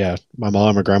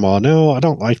grandma, no, I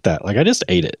don't like that. Like I just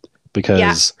ate it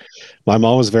because my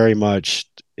mom was very much,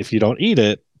 if you don't eat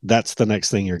it, that's the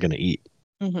next thing you're going to eat.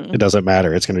 It doesn't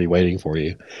matter. It's going to be waiting for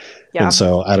you. Yeah. And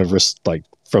so out of like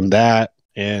from that,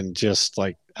 and just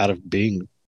like out of being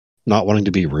not wanting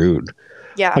to be rude.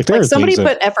 Yeah. Like somebody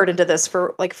put effort into this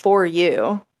for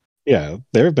you. Yeah.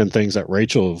 There have been things that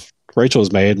Rachel's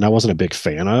made and I wasn't a big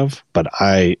fan of, but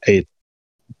I ate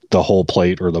the whole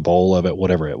plate or the bowl of it,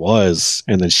 whatever it was.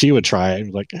 And then she would try it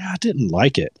and be like, I didn't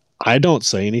like it. I don't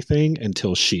say anything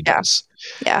until she does.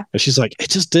 Yeah. And she's like, it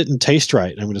just didn't taste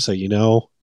right. And I'm going to say,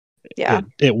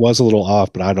 it was a little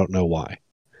off, but I don't know why.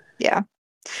 Yeah.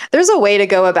 There's a way to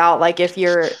go about like, if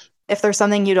there's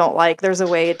something you don't like, there's a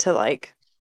way to like,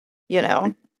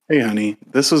 hey honey,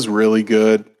 this is really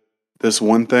good. This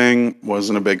one thing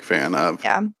wasn't a big fan of.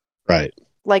 Yeah. Right.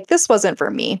 Like this wasn't for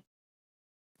me.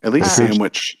 At least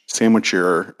sandwich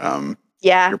your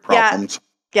your problems.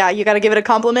 Yeah, you got to give it a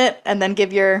compliment and then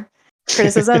give your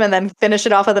criticism and then finish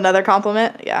it off with another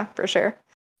compliment. Yeah, for sure.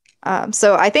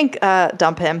 So I think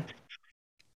dump him.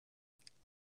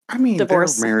 I mean,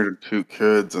 divorce. They're married to 2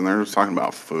 kids and they're just talking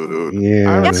about food.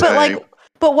 Yeah,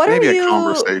 but what maybe are you? A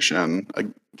conversation. Like,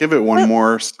 give it one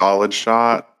more solid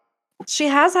shot. She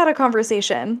has had a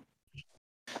conversation.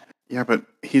 Yeah, but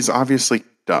he's obviously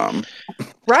dumb.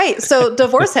 Right. So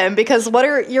divorce him, because what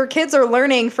are your kids are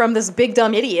learning from this big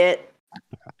dumb idiot?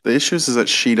 The issue is that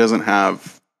she doesn't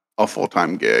have a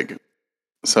full-time gig.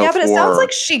 So yeah, but it sounds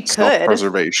like she could.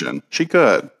 Self-preservation. She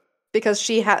could. Because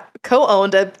she had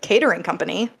co-owned a catering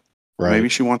company. Right. Maybe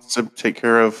she wants to take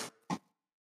care of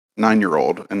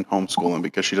 9-year-old and homeschool him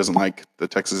because she doesn't like the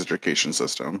Texas education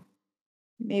system.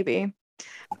 Maybe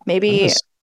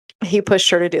he pushed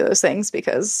her to do those things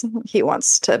because he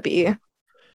wants to be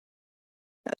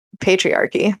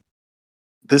patriarchy.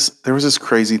 There was this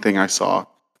crazy thing I saw.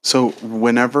 So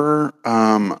whenever,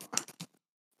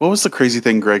 what was the crazy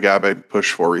thing Greg Abbott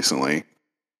pushed for recently?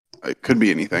 It could be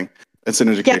anything. It's an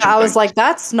education thing. I was thing. like,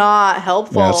 that's not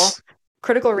helpful. Yes.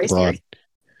 Critical race theory.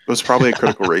 It was probably a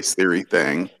critical race theory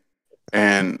thing.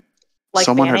 And like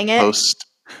someone had posted.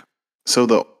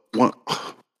 So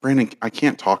Brandon, I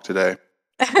can't talk today.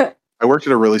 I worked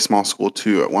at a really small school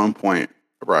too at one point,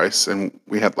 Bryce, and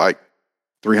we had like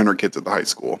 300 kids at the high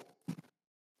school.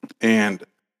 And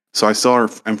So I still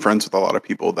am friends with a lot of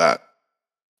people that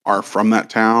are from that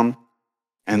town,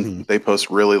 and they post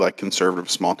really like conservative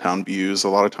small town views a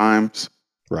lot of times.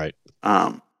 Right.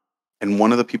 And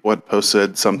one of the people had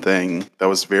posted something that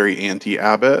was very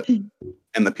anti-Abbott,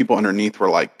 and the people underneath were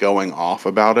like going off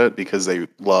about it because they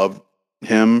loved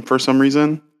him for some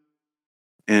reason.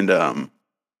 And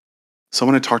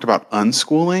someone had talked about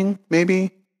unschooling,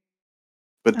 maybe.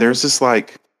 But there's this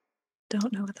like...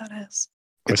 Don't know what that is.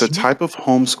 It's a type of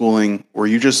homeschooling where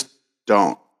you just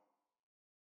don't.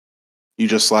 You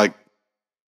just like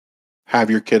have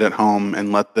your kid at home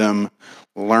and let them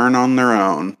learn on their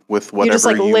own with whatever you just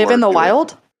like live in the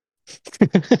wild.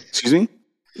 Excuse me?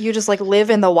 You just like live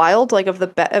in the wild, like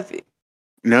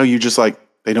No, you just like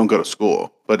they don't go to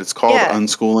school, but it's called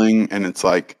unschooling, and it's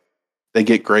like they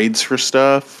get grades for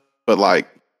stuff, but like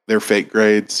they're fake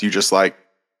grades. You just like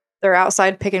they're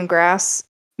outside picking grass.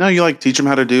 No, you like teach them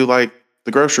how to do like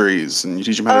the groceries, and you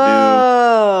teach them how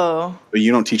to do. But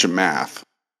you don't teach them math.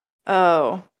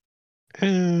 Oh.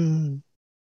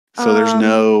 So there's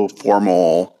no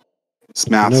formal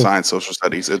math, science, social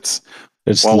studies. It's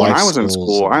well, when I was in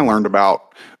school, I learned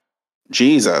about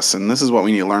Jesus, and this is what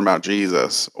we need to learn about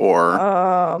Jesus. Or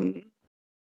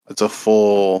it's a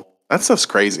full. That stuff's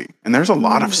crazy, and there's a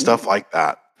lot of stuff like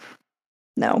that.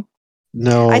 No.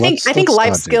 I think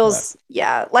life skills.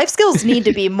 Yeah, life skills need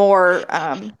to be more.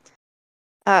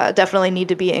 Definitely need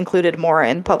to be included more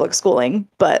in public schooling,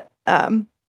 but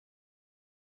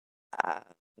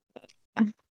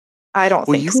I don't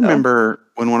think so. You remember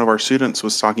when one of our students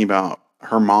was talking about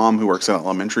her mom, who works at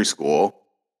elementary school,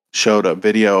 showed a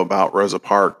video about Rosa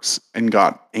Parks and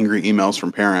got angry emails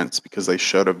from parents because they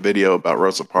showed a video about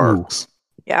Rosa Parks.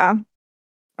 Ooh. Yeah.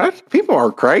 People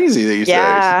are crazy these days.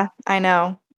 Yeah, I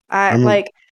know. I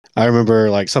remember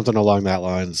like something along that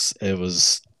lines. It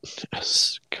was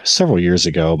several years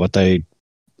ago, but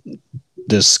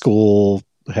this school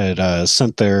had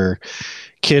sent their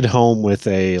kid home with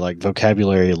a like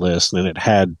vocabulary list, and it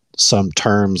had some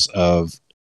terms of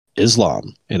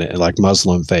Islam in it, like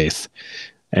Muslim faith,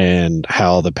 and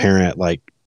how the parent like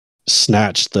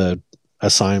snatched the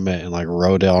assignment and like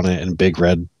wrote on it in big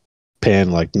red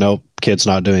pen, like, nope, kid's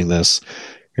not doing this.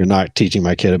 You're not teaching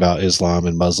my kid about Islam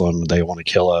and Muslim. They want to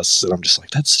kill us. And I'm just like,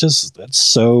 that's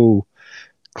so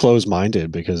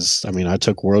close-minded, because I mean, I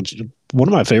took one of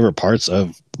my favorite parts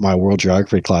of my world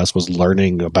geography class was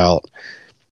learning about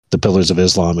the pillars of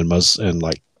Islam and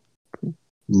like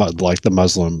the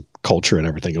Muslim culture and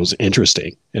everything. It was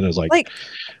interesting. And it was like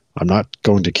I'm not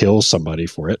going to kill somebody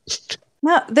for it.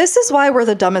 No, this is why we're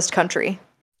the dumbest country.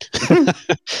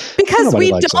 Because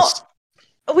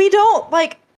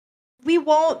we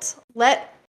won't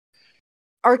let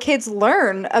our kids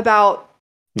learn about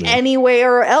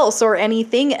anywhere else or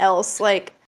anything else.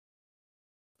 Like,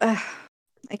 I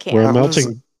can't.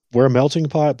 We're a melting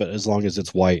pot, but as long as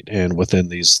it's white and within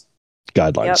these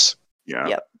guidelines.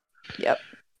 Yep.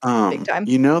 Big time.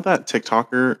 You know that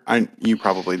TikToker? You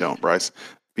probably don't, Bryce,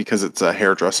 because it's a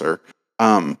hairdresser.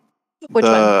 Which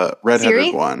the one? redheaded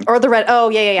Siri? one. Or the red? Oh,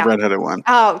 yeah. Redheaded one.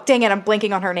 Oh, dang it! I'm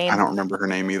blanking on her name. I don't remember her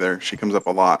name either. She comes up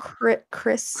a lot.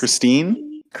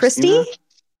 Christine? Christy?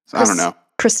 I don't know.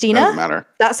 Christina? Doesn't matter.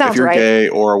 That sounds right. If you're gay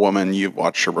or a woman, you've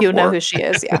watched her before. You know who she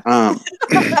is, yeah.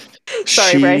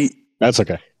 Sorry, Bryce. That's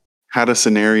okay. Had a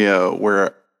scenario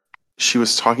where she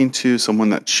was talking to someone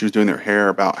that she was doing their hair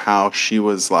about how she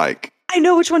was like... I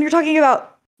know which one you're talking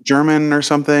about. German or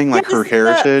something, like her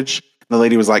heritage. The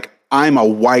lady was like, I'm a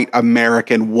white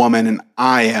American woman, and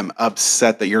I am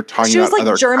upset that you're talking about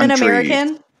other countries. She was like German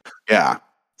American? Yeah.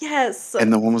 Yes.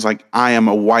 And the one was like, I am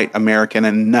a white American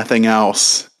and nothing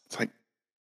else. It's like,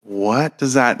 what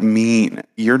does that mean?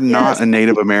 You're not a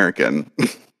Native American.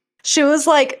 She was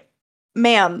like,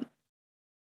 ma'am,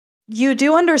 you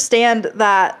do understand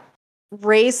that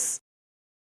race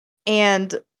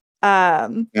and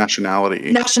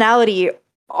nationality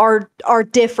are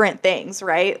different things,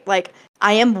 right? Like,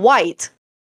 I am white,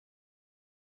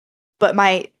 but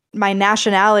my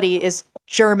nationality is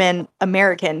German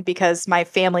American because my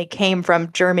family came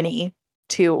from Germany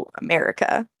to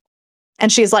America.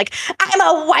 And she's like, I'm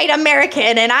a white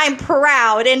American and I'm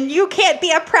proud, and you can't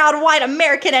be a proud white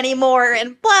American anymore,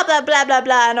 and blah, blah, blah, blah,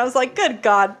 blah. And I was like, good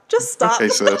God, just stop. Okay,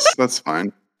 sis, that's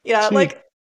fine. Yeah, like...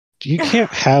 You can't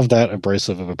have that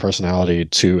abrasive of a personality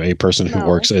to a person who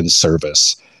works in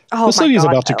service. Oh, this lady's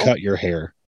about to cut your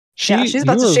hair. She's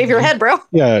about to shave your head, bro.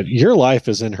 Yeah, your life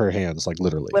is in her hands, like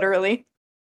literally. Literally.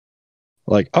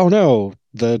 Like, oh no,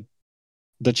 the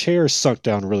chair sunk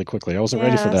down really quickly. I wasn't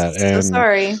ready for that. And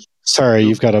so sorry,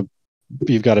 you've got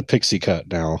a pixie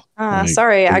cut now.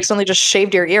 Sorry, I accidentally just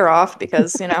shaved your ear off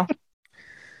because,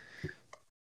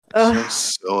 So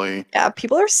silly. Yeah,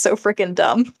 people are so freaking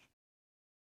dumb.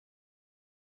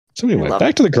 So anyway,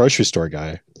 back to the grocery store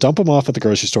guy. Dump him off at the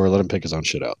grocery store. Let him pick his own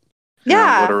shit out.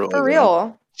 Yeah, for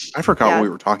real. I forgot what we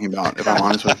were talking about. If I'm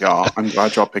honest with y'all, I'm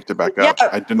glad y'all picked it back up.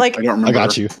 I don't remember. I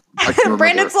got you.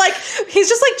 Brandon's like, he's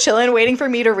just like chilling, waiting for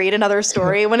me to read another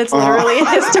story when it's literally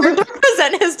his turn to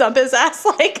present his dump his ass.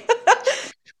 Like,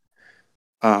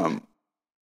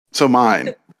 so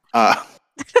mine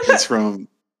is from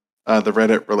the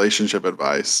Reddit relationship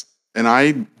advice, and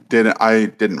I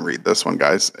didn't read this one,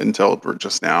 guys, until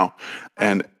just now,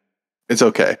 and it's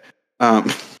okay.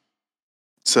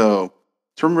 So.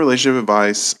 From relationship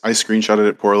advice, I screenshotted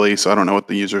it poorly, so I don't know what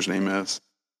the user's name is.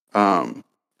 But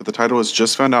the title is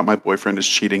 "Just found out my boyfriend is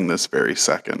cheating this very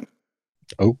second."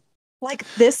 Oh, like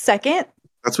this second?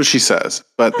 That's what she says.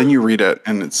 But then you read it,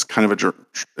 and it's kind of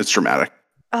it's dramatic.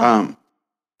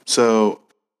 So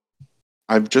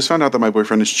I've just found out that my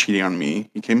boyfriend is cheating on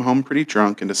me. He came home pretty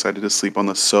drunk and decided to sleep on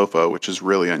the sofa, which is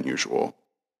really unusual.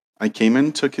 I came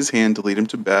in, took his hand to lead him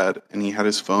to bed, and he had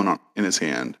his phone in his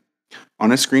hand. On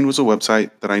his screen was a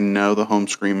website that I know the home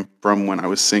screen from when I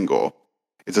was single.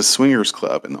 It's a swingers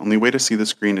club, and the only way to see the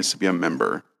screen is to be a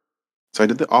member. So I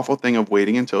did the awful thing of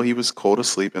waiting until he was cold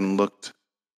asleep and looked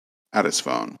at his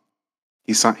phone.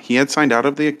 He had signed out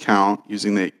of the account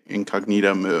using the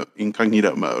incognito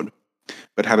mode,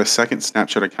 but had a second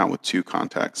Snapchat account with 2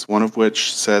 contacts, one of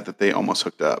which said that they almost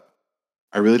hooked up.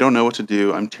 I really don't know what to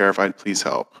do. I'm terrified. Please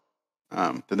help.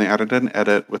 Then they added an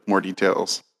edit with more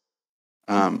details.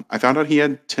 I found out he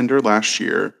had Tinder last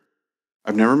year.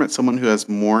 I've never met someone who has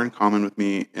more in common with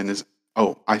me and is...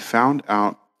 I found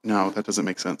out... No, that doesn't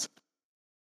make sense.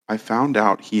 I found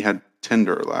out he had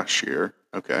Tinder last year.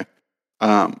 Okay.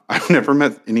 I've never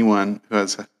met anyone who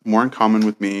has more in common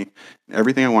with me and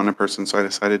everything I want in a person, so I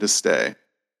decided to stay.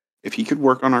 If he could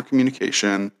work on our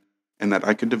communication and that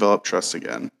I could develop trust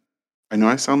again. I know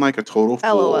I sound like a total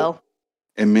fool. LOL.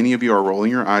 And many of you are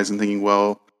rolling your eyes and thinking,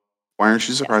 well... Why aren't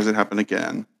you surprised it happened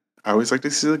again? I always like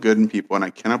to see the good in people, and I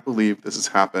cannot believe this has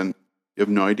happened. You have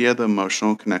no idea the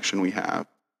emotional connection we have,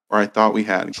 or I thought we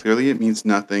had. Clearly, it means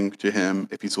nothing to him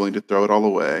if he's willing to throw it all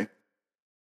away.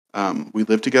 We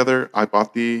live together. I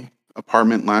bought the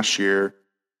apartment last year,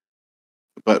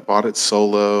 but bought it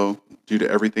solo due to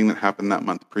everything that happened that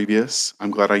month previous. I'm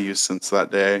glad I used since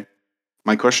that day.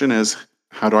 My question is,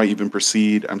 how do I even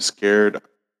proceed? I'm scared.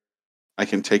 I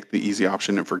can take the easy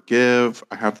option and forgive.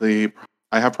 I have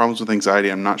problems with anxiety.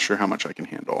 I'm not sure how much I can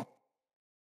handle.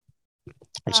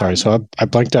 I'm sorry. So I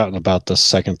blanked out about the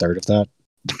second third of that.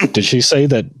 Did she say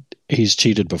that he's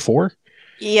cheated before?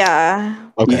 Yeah.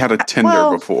 Okay. He had a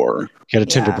Tinder before. He had a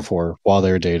Tinder before while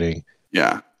they were dating.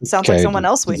 Yeah. Sounds like someone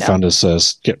else we know. Found us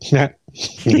says, sounds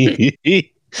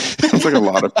like a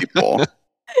lot of people.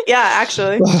 Yeah,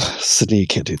 actually. Sydney, you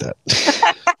can't do that.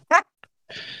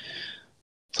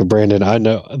 So Brandon, I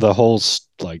know the whole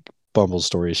Bumble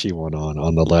story she went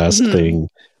on the last thing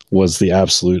was the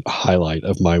absolute highlight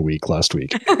of my week last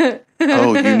week.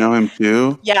 Oh, you know him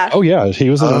too? Yeah. Oh yeah, he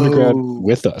was an undergrad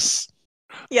with us.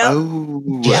 Yeah. Oh.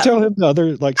 Did you tell him the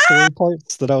other story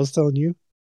parts that I was telling you?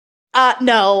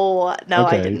 No, okay.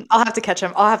 I didn't. I'll have to catch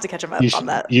him. I'll have to catch him up on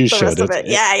that. You should.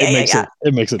 Yeah. It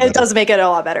makes it better. It does make it a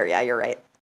lot better. Yeah, you're right.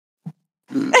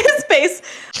 His face.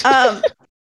 But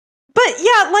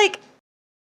yeah,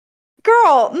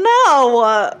 girl,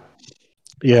 no.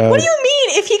 Yeah. What do you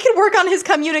mean if he can work on his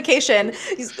communication?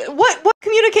 What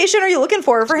communication are you looking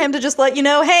for him to just let you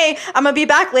know, hey, I'm going to be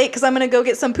back late because I'm going to go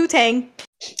get some poutine?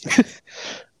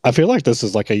 I feel like this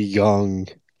is a young...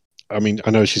 I mean, I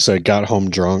know she said got home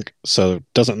drunk, so it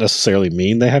doesn't necessarily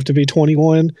mean they have to be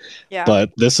 21. Yeah.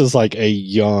 But this is a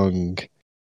young,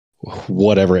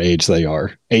 whatever age they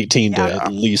are, 18 to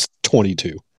at least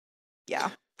 22. Yeah,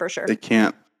 for sure.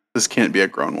 This can't be a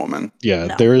grown woman. Yeah,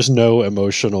 no. There is no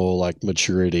emotional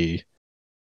maturity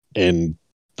in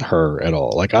her at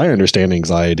all. I understand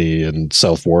anxiety and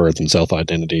self-worth and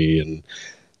self-identity and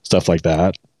stuff like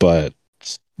that, but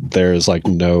there's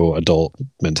no adult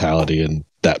mentality in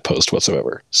that post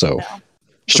whatsoever. So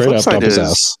straight up dump his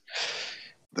ass.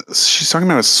 She's talking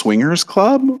about a swingers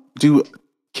club. Do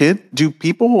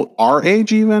people our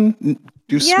age even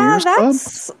do swingers club?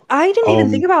 I didn't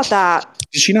even think about that.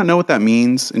 Does she not know what that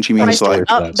means? And she means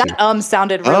that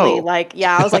sounded really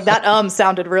I was like, that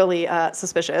sounded really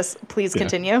suspicious. Please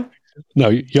continue. No,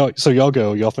 y'all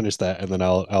go. Y'all finish that, and then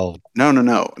I'll. No. You need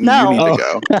to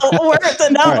go.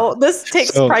 Right. This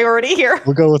takes priority here.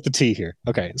 We'll go with the T here.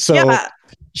 Okay, so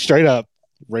straight up,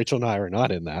 Rachel and I are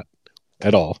not in that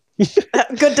at all.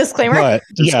 Good disclaimer. But,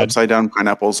 upside down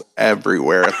pineapples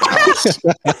everywhere at the house.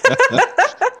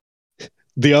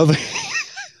 The other.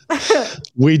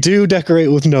 We do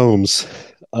decorate with gnomes.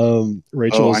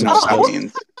 Rachel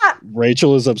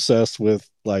is obsessed with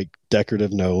like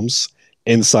decorative gnomes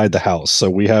inside the house. So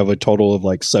we have a total of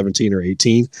like 17 or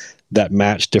 18 that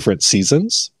match different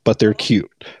seasons, but they're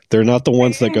cute. They're not the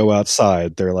ones that go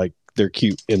outside. They're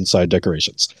cute inside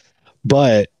decorations.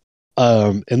 But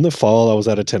in the fall, I was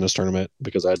at a tennis tournament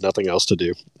because I had nothing else to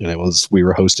do, and we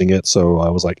were hosting it. So I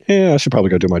was like, I should probably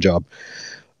go do my job.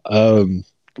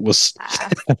 Was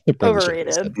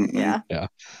overrated. Yeah.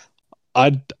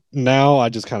 I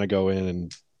just kind of go in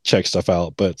and check stuff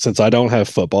out, but since I don't have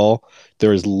football,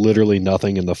 there is literally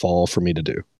nothing in the fall for me to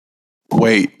do.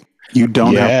 Wait, you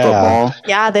don't have football?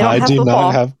 Yeah, they don't have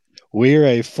football. We're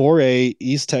a 4A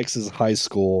East Texas high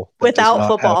school without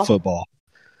football.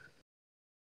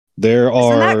 Isn't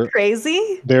that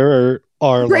crazy? There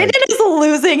are Brandon is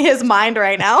losing his mind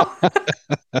right now.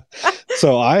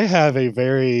 So I have a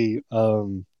very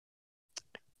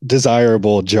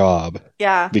desirable job.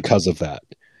 Yeah. Because of that.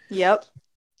 Yep.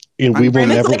 And we will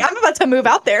never. I'm about to move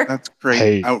out there. That's great.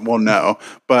 Hey. Well, no,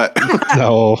 but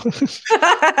no,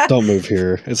 don't move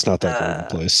here. It's not that great of a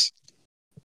place.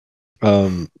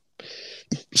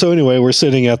 So anyway, we're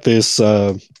sitting at this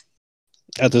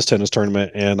tennis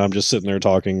tournament, and I'm just sitting there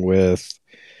talking with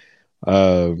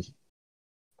my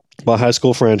high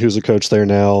school friend who's a coach there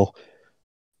now,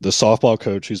 the softball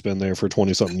coach who's been there for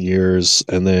 20-something years,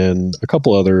 and then a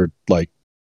couple other like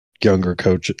younger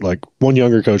coach, like one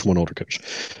younger coach, one older coach.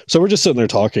 So we're just sitting there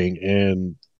talking,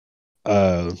 and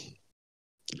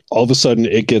all of a sudden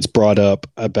it gets brought up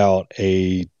about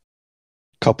a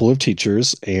couple of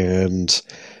teachers and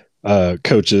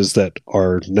coaches that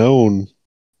are known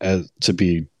to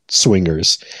be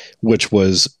swingers, which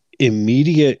was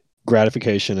immediate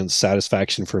gratification and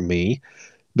satisfaction for me,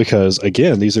 because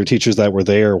again, these are teachers that were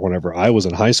there whenever I was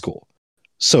in high school.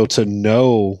 So to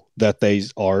know that they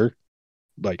are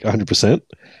like 100%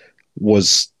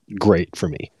 was great for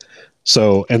me.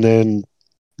 So, and then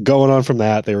going on from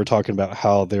that, they were talking about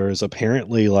how there is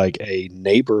apparently like a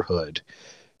neighborhood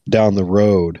down the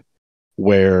road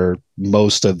where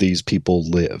most of these people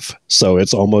live. So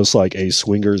it's almost like a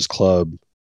swingers club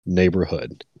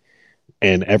neighborhood,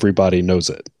 and everybody knows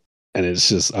it. And it's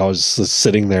just, I was just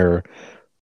sitting there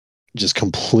just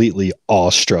completely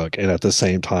awestruck. And at the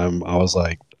same time, I was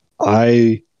like,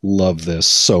 I love this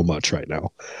so much right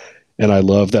now. And I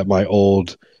love that my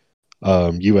old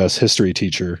US history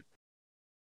teacher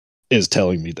is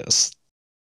telling me this.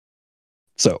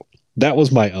 So that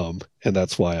was my and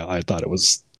that's why I thought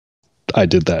I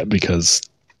did that, because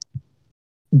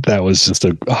that was just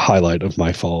a highlight of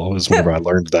my fall, was whenever I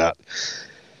learned that.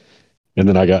 And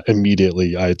then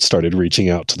I started reaching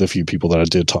out to the few people that I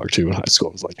did talk to in high school.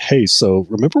 I was like, hey, so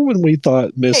remember when we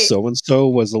thought Miss So-and-so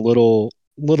was a little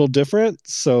different?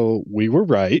 So we were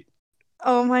right.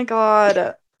 Oh my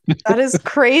God. That is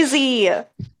crazy.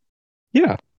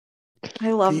 Yeah.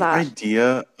 I love that. The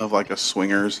idea of like a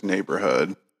swingers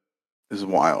neighborhood is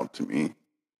wild to me.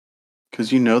 Because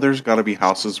there's got to be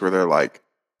houses where they're like,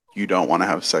 you don't want to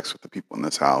have sex with the people in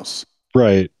this house.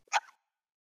 Right.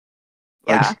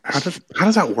 Like, yeah. How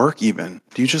does that work even?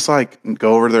 Do you just like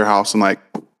go over to their house and like,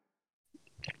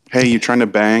 hey, you trying to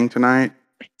bang tonight?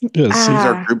 Yes. Use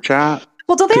our group chat.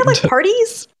 Well, don't they have like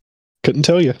parties? Couldn't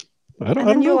tell you. I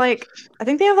don't know. Like, I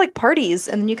think they have like parties,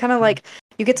 and then you kind of like,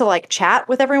 you get to like chat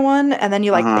with everyone, and then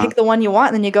you like pick the one you want,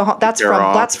 and then you go home. That's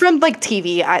from like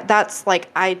TV.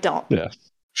 I don't. Yeah.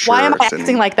 Sure, why am I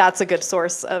acting like that's a good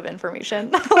source of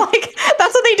information? Like,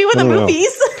 that's what they do in the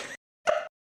movies.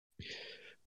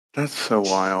 That's so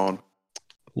wild.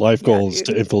 Life goal is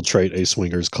to infiltrate a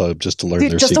swingers club just to learn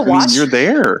their secrets. To watch. You're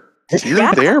there.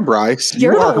 You're there, Bryce.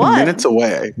 You're the one. Minutes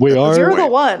away. You're the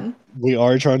one. We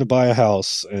are trying to buy a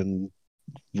house, and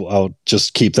I'll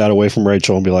just keep that away from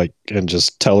Rachel and be like, and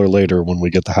just tell her later when we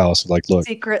get the house, like, look,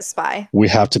 secret spy. We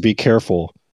have to be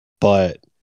careful, but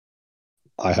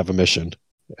I have a mission,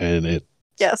 and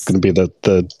it's going to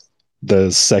be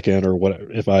the second or what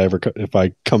if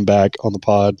I come back on the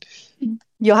pod.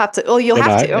 You'll have to. Well, you'll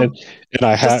have to. And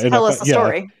I have. Tell us the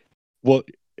story. Well,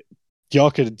 y'all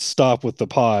could stop with the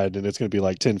pod, and it's going to be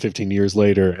like 10, 15 years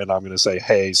later, and I'm going to say,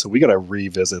 hey, so we got to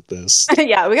revisit this.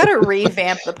 Yeah, we got to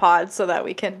revamp the pod so that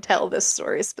we can tell this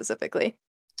story specifically.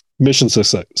 Mission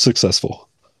successful.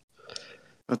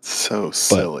 That's so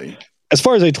silly. But as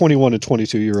far as a 21 to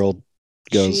 22-year-old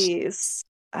goes, jeez,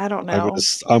 I don't know.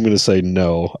 I'm going to say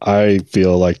no. I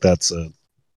feel like that's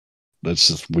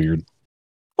just weird.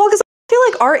 Well, because I feel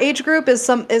like our age group is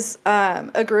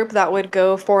a group that would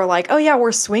go for like, oh yeah,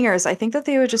 we're swingers. I think that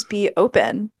they would just be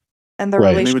open in their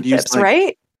relationships,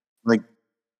 right? Like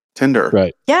Tinder.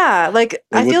 Right. Yeah, like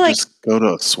I feel like just go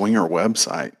to a swinger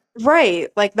website. Right.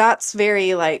 Like that's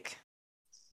very like.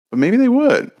 But maybe they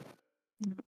would.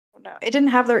 No, it didn't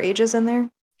have their ages in there.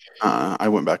 I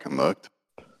went back and looked.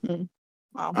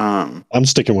 Wow. I'm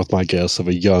sticking with my guess of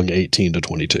a young 18 to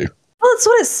 22. Well, that's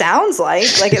what it sounds like.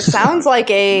 Like it sounds like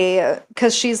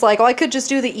because she's like, oh, I could just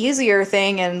do the easier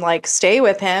thing and like stay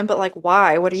with him, but like,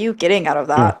 why? What are you getting out of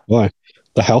that? Yeah, why?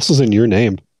 The house is in your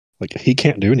name. Like he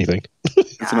can't do anything.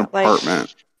 It's an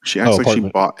apartment. She acts like she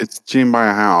didn't buy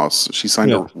a house. She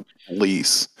signed a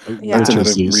lease. Yeah. That's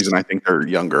another reason I think they're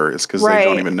younger is because they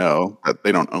don't even know that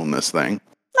they don't own this thing.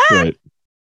 Right.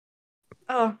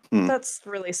 Oh, that's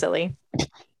really silly.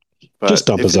 But just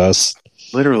dump his ass.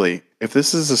 Literally, if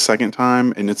this is the second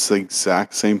time and it's the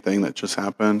exact same thing that just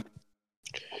happened,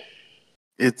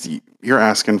 you're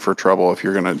asking for trouble if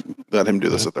you're going to let him do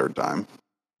this a third time.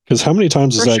 Because how many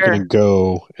times is that going to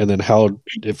go? And then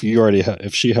if you already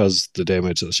if she has the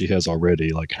damage that she has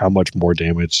already, like how much more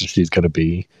damage she's going to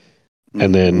be? Mm-hmm.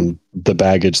 And then the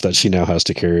baggage that she now has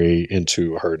to carry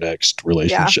into her next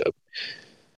relationship.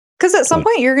 Because at some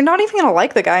point you're not even going to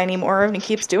like the guy anymore if he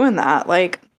keeps doing that.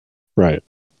 Like, right.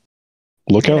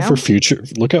 Look out for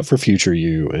future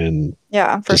you, and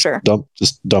for sure.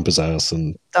 Just dump his ass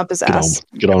and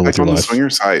Get on with your life. Swinger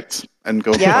sites and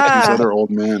go find these other old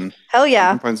men. Hell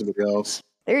yeah. Find somebody else.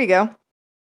 There you go.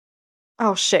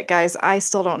 Oh shit, guys! I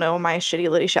still don't know my shitty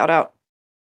litty shout out.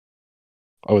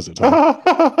 Oh, is it?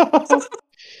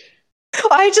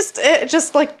 It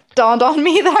just like dawned on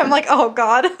me that I'm like, oh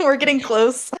god, we're getting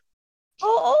close.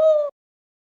 Oh.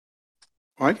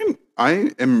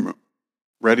 I am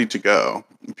ready to go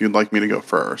if you'd like me to go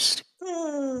first.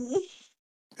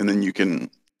 And then you can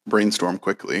brainstorm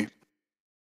quickly.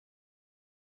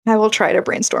 I will try to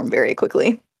brainstorm very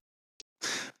quickly.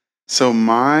 So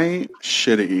my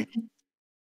shitty.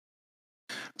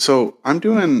 So I'm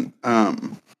doing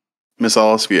Miss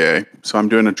LSVA. So I'm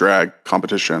doing a drag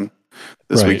competition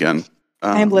this weekend.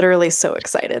 I'm literally so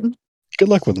excited. Good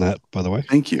luck with that, by the way.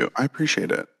 Thank you. I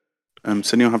appreciate it.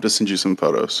 Sydney, I'll have to send you some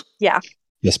photos. Yeah.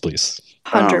 Yes, please.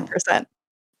 100%.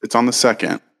 It's on the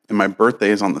 2nd, and my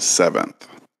birthday is on the 7th.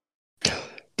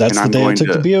 That's the day I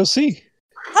took the BOC.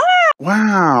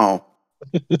 Wow.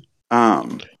 But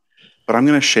I'm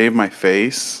going to shave my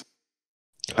face,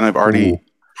 and I've already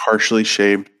partially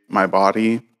shaved my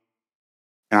body,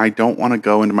 and I don't want to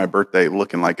go into my birthday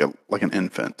looking like an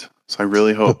infant. So I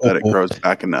really hope that it grows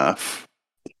back enough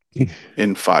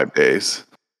in 5 days.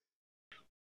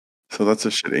 So that's a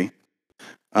shitty.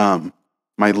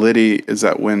 My litty is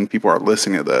that when people are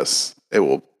listening to this, it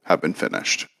will have been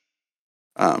finished.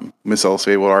 Miss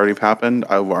LSVA will already have happened.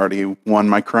 I've already won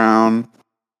my crown.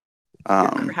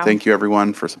 Thank you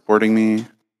everyone for supporting me.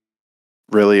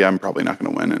 Really, I'm probably not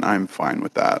going to win, and I'm fine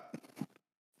with that.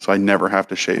 So I never have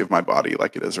to shave my body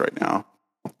like it is right now.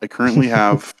 I currently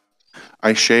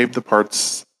I shaved the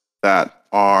parts that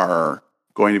are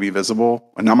going to be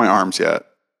visible, and not my arms yet.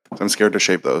 I'm scared to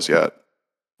shave those yet.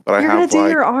 But You're going to do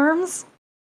your arms?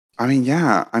 I mean,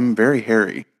 yeah, I'm very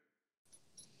hairy.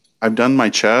 I've done my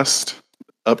chest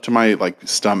up to my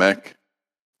stomach,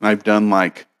 and I've done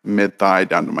mid thigh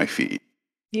down to my feet.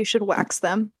 You should wax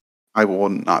them. I will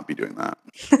not be doing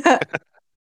that.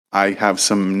 I have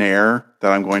some Nair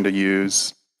that I'm going to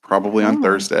use probably on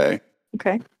Thursday.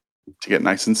 Okay. To get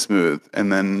nice and smooth,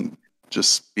 and then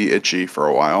just be itchy for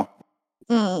a while.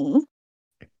 Mm.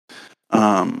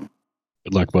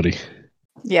 Good luck, buddy.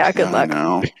 Yeah, good luck. I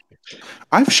know.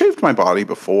 I've shaved my body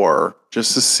before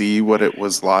just to see what it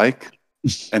was like,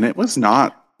 and it was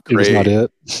not great. It was not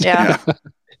it. Yeah.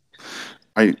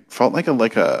 I felt like a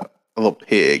little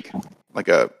pig, like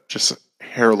a just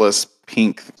hairless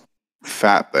pink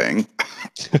fat thing.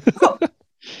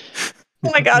 Oh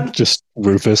my god! Just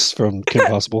Rufus from Kim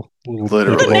Possible.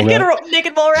 Literally,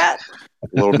 naked mole rat.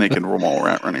 Little naked mole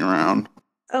rat running around.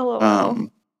 Oh.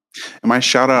 And my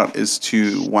shout out is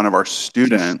to one of our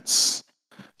students,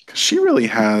 because she really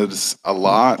has a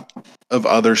lot of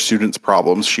other students'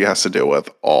 problems she has to deal with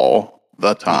all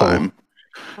the time.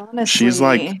 Honestly. She's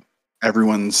like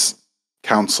everyone's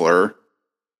counselor,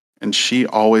 and she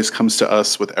always comes to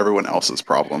us with everyone else's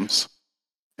problems.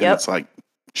 And it's like,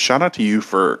 shout out to you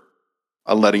for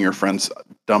letting your friends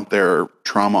dump their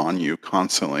trauma on you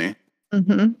constantly.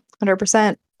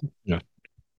 100%. Yeah.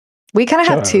 We kind of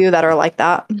have two that are like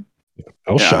that.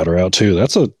 I'll shout her out too.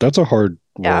 That's a hard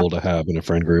role to have in a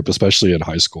friend group, especially in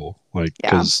high school.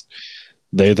 Because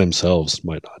they themselves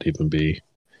might not even be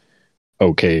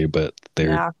okay, but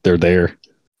they're there.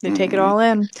 They take it all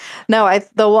in. No,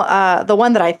 the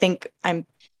one that I think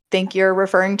you're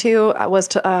referring to was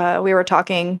we were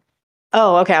talking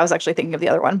Oh, okay. I was actually thinking of the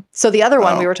other one. So the other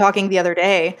one, we were talking the other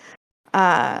day,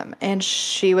 and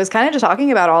she was kind of just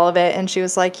talking about all of it, and she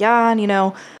was like, yeah, and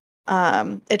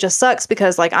it just sucks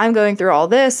because like I'm going through all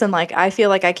this, and like I feel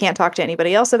like I can't talk to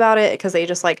anybody else about it because they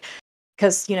just like,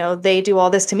 because they do all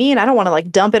this to me, and I don't want to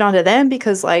like dump it onto them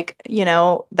because like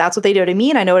that's what they do to me,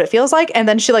 and I know what it feels like. And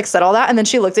then she like said all that, and then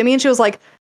she looked at me and she was like,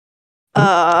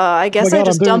 I guess I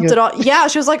just dumped it all. Yeah,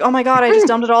 she was like, oh my God, I just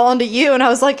dumped it all onto you. And I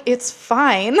was like, it's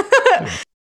fine.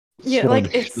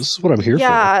 This is what I'm here for.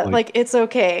 Yeah, like it's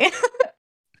okay.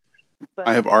 But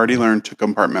I have already learned to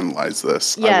compartmentalize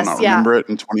this. Yes, I will not remember it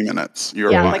in 20 minutes.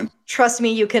 You're fine. Like, trust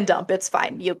me, you can dump. It's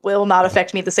fine. You will not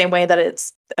affect me the same way that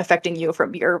it's affecting you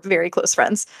from your very close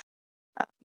friends.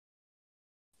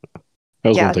 That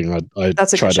was one thing I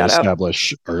tried to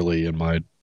establish early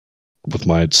with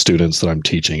my students that I'm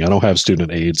teaching. I don't have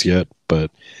student aides yet, but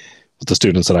with the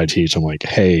students that I teach, I'm like,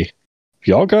 hey, if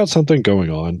y'all got something going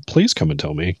on, please come and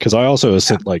tell me. Because I also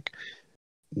sent like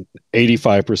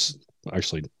 85%,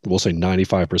 actually, we'll say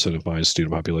 95% of my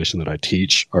student population that I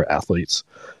teach are athletes.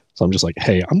 So I'm just like,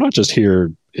 hey, I'm not just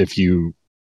here if you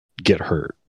get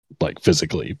hurt, like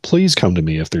physically. Please come to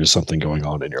me if there's something going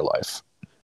on in your life.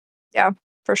 Yeah,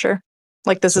 for sure.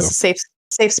 Like this is a safe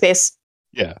space.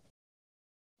 Yeah.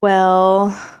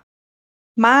 Well,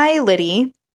 my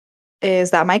Liddy is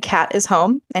that my cat is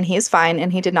home and he is fine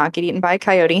and he did not get eaten by a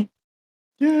coyote.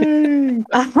 Yay!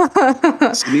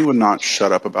 Sydney would not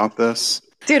shut up about this.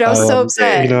 Dude, I was so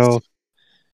upset.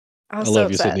 I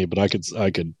love you, Sydney, but I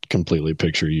could completely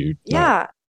picture you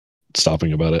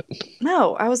stopping about it.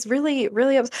 No, I was really,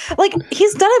 really upset. Like,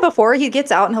 he's done it before. He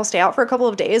gets out and he'll stay out for a couple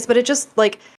of days, but it just,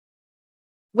 like,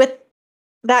 with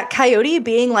that coyote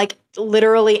being, like,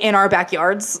 literally in our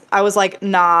backyards, I was like,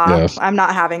 nah, I'm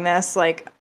not having this. Like,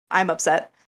 I'm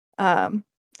upset.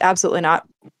 Absolutely not.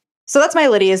 So that's my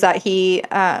Liddy, is that he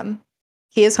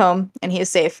is home and he is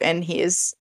safe and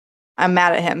I'm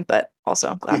mad at him, but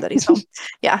also glad that he's home.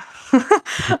 Yeah.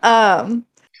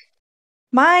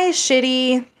 My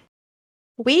shitty,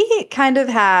 we kind of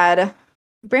had,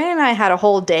 Brandon and I had a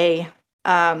whole day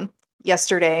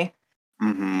yesterday.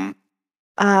 Mm-hmm.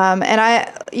 And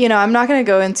I'm not going to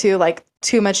go into like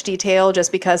too much detail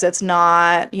just because it's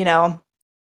not,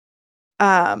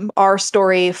 our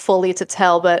story fully to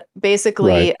tell, but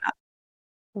basically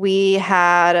we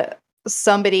had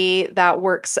somebody that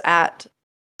works at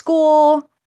school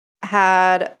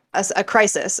had a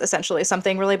crisis, essentially.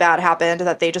 Something really bad happened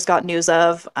that they just got news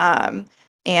of.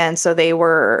 And so they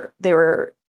were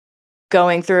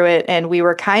going through it, and we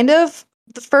were kind of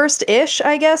the first-ish,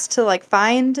 I guess, to like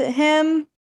find him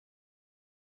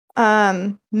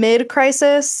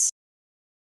mid-crisis.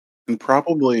 And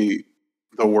probably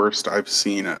the worst I've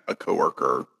seen a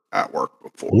coworker at work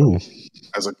before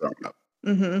as a grown-up.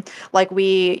 Mm-hmm. Like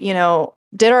we,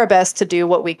 did our best to do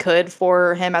what we could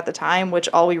for him at the time, which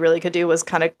all we really could do was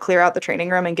kind of clear out the training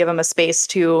room and give him a space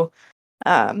to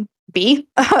be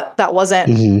that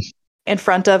wasn't in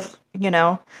front of,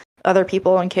 other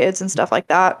people and kids and stuff like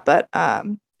that. But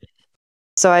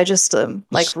so I just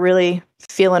like really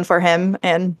feeling for him.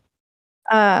 And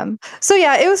so,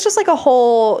 yeah, it was just like a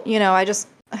whole,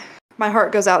 my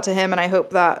heart goes out to him, and I hope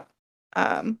that,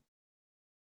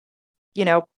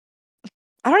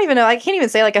 I don't even know. I can't even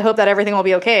say like I hope that everything will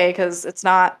be okay, because it's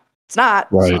not. It's not.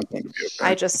 Right. It's not going to be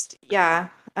okay. I just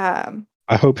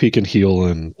I hope he can heal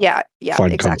and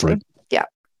find comfort. Yeah,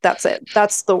 that's it.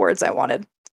 That's the words I wanted.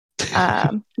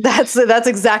 That's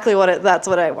exactly that's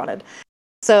what I wanted.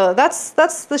 So that's the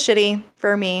shitty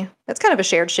for me. It's kind of a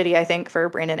shared shitty, I think, for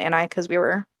Brandon and I, because we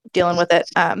were dealing with it.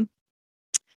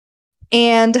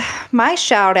 And my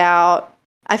shout out,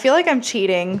 I feel like I'm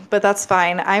cheating, but that's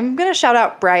fine. I'm going to shout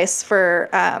out Bryce for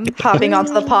hopping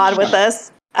onto the pod with us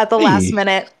at the last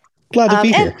minute. Glad to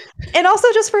be here. And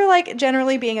also just for like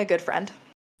generally being a good friend.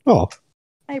 Oh,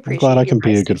 I appreciate I'm glad I can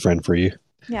Bryce. be a good friend for you.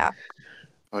 Yeah.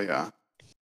 Oh, yeah.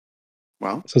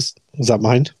 Well. Is that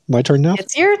my turn now?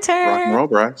 It's your turn. Rock and roll,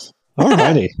 Bryce. All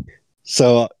righty.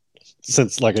 So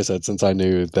since I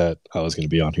knew that I was going to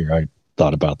be on here, I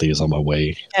thought about these on my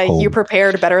way home. You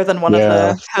prepared better than one of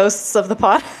the hosts of the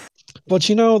pod. But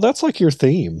that's like your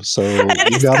theme, so you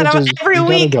gotta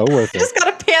go with it. Just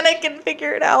gotta panic and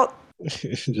figure it out.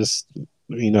 Just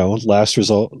last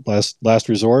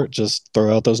resort, just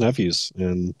throw out those nephews,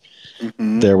 and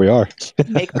there we are.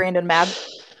 Make Brandon mad.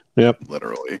 Yep,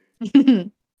 literally.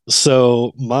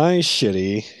 So my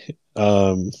shitty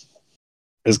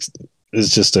is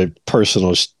just a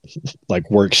personal like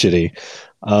work shitty.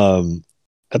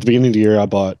 At the beginning of the year, I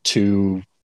bought 2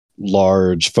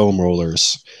 large foam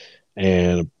rollers,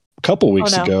 and a couple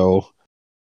weeks ago,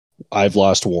 I've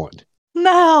lost one.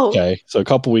 No. Okay. So a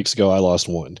couple weeks ago, I lost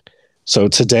one. So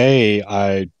today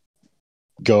I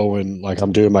go and like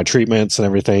I'm doing my treatments and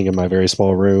everything in my very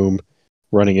small room,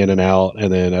 running in and out.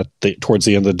 And then towards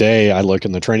the end of the day, I look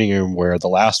in the training room where the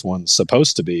last one's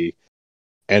supposed to be,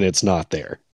 and it's not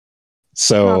there.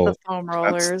 So not the foam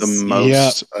rollers. That's the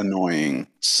most annoying.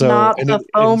 So not the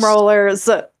foam rollers.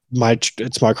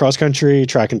 It's my cross country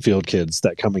track and field kids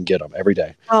that come and get them every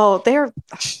day. Oh, they're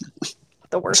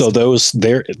the worst. So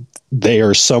they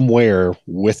are somewhere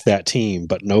with that team,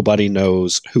 but nobody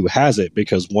knows who has it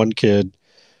because one kid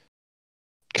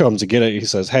comes to get it. He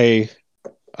says, "Hey,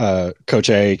 Coach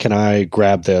A, can I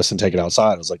grab this and take it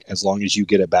outside?" I was like, "As long as you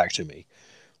get it back to me."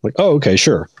 I'm like, "Oh, okay,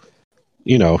 sure."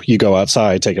 You know, you go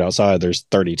outside, take it outside. There's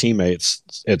 30 teammates.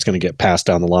 It's going to get passed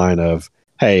down the line of,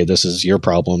 "Hey, this is your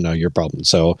problem, now your problem."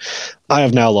 So I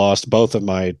have now lost both of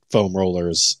my foam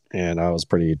rollers, and I was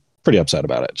pretty upset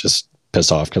about it. Just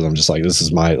pissed off because I'm just like, this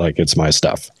is it's my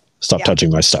stuff. Stop touching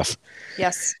my stuff.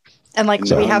 Yes. And like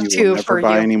we have to for you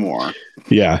anymore.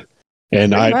 Yeah.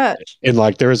 And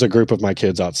there is a group of my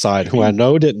kids outside who I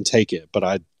know didn't take it, but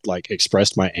I like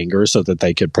expressed my anger so that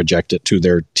they could project it to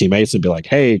their teammates and be like,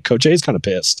 "Hey, Coach A's kind of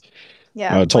pissed."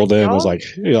 Yeah. I told them, I was like,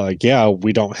 "Yeah,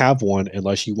 we don't have one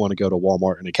unless you want to go to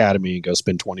Walmart and Academy and go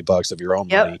spend $20 of your own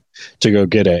money to go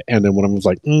get it." And then when I was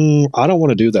like, "I don't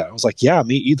want to do that," I was like, "Yeah,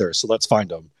 me either. So let's find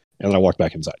them." And then I walked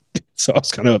back inside. So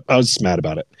I was just mad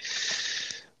about it.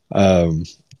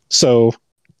 So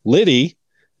Liddy,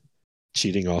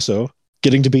 cheating also,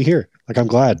 getting to be here. Like, I'm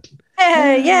glad.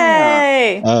 Hey,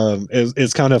 yay!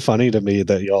 It's kind of funny to me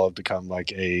that y'all have become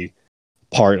like a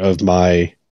part of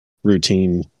my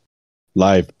routine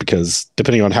life because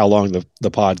depending on how long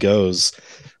the pod goes,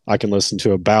 I can listen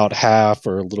to about half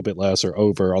or a little bit less or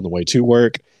over on the way to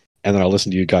work, and then I'll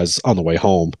listen to you guys on the way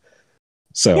home.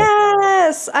 So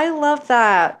yes, I love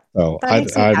that. So that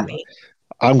makes me happy.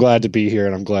 I'm glad to be here,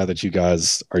 and I'm glad that you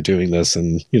guys are doing this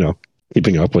and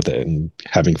keeping up with it and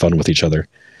having fun with each other.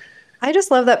 I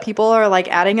just love that people are like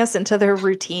adding us into their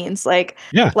routines. Like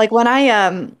when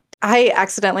I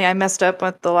accidentally messed up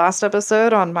with the last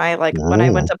episode on my when I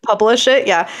went to publish it.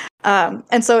 Yeah.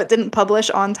 And so it didn't publish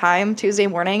on time Tuesday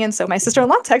morning. And so my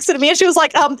sister-in-law texted me and she was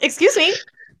like, excuse me.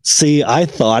 See, I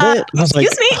thought it. I was like,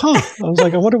 I was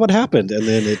like, I wonder what happened. And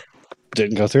then it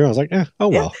didn't go through. I was like, oh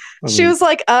well. She was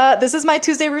like, this is my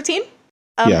Tuesday routine.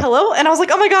 Hello. And I was like,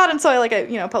 oh my God. And so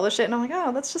I published it and I'm like,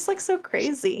 oh, that's just like so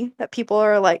crazy that people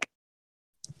are like.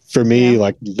 For me,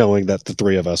 like knowing that the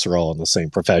three of us are all in the same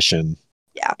profession.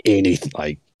 Yeah. Anything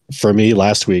like for me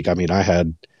last week, I mean, I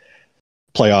had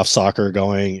playoff soccer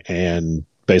going and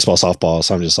baseball, softball.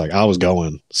 So I'm just like, I was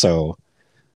going. So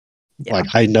like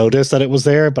I noticed that it was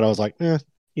there, but I was like,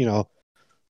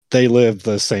 they live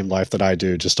the same life that I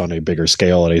do, just on a bigger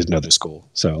scale at another school.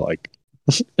 So like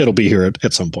it'll be here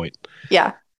at some point.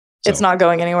 Yeah. So, it's not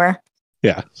going anywhere.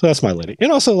 Yeah. So that's my lady.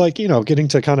 And also like, getting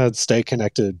to kind of stay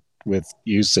connected with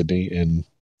you, Sydney, and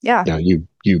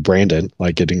you, Brandon,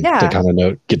 like getting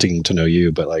to know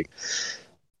you. But like,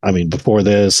 I mean, before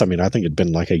this, I mean, I think it'd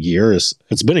been like a year.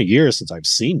 It's been a year since I've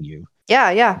seen you.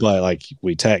 Yeah. Yeah. But like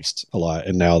we text a lot.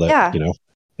 And now that,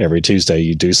 every Tuesday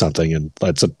you do something and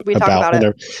it's about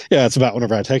whenever, it's about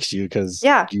whenever I text you because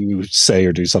you say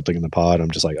or do something in the pod.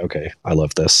 I'm just like, okay, I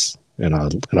love this. And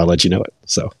I'll let you know it.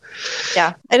 So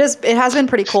yeah, it has been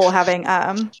pretty cool having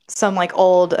some like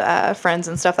old friends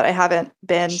and stuff that I haven't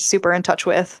been super in touch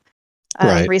with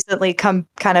recently come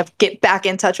kind of get back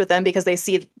in touch with them because they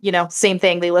see, same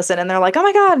thing, they listen and they're like, oh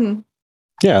my God. And,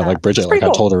 like Bridget, like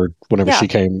cool. I told her whenever she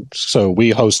came, so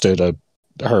we hosted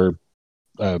her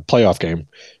playoff game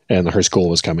and her school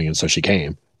was coming. And so she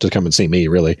came to come and see me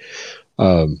really.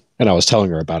 And I was telling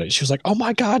her about it. She was like, oh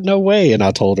my God, no way. And I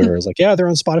told her, I was like, yeah, they're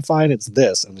on Spotify and it's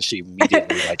this. And she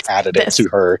immediately like added it to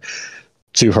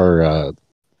her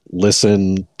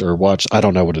listen or watch. I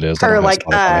don't know what it is. Her like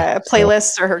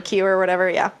playlist or her queue or whatever.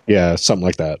 Yeah. Yeah. Something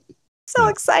like that. So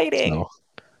exciting. So,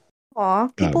 aw,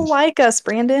 people like us,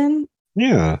 Brandon.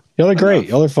 Yeah. Y'all are great.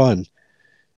 Y'all are fun.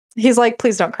 He's like,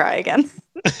 please don't cry again.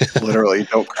 Literally,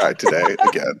 don't cry today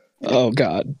again. Oh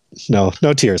God. No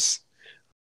tears.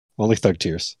 Only thug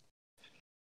tears.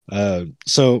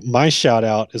 So my shout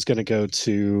out is going to go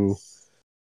to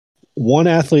one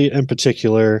athlete in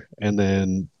particular and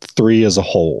then three as a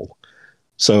whole.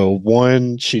 So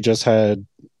one, she just had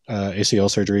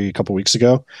ACL surgery a couple weeks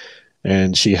ago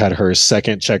and she had her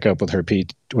second checkup with her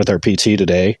PT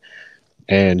today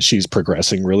and she's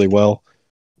progressing really well.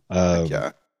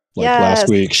 Last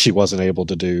week she wasn't able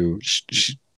to do,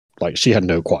 she had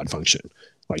no quad function.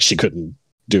 Like she couldn't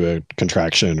do a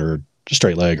contraction or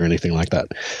straight leg or anything like that.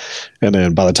 And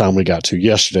then by the time we got to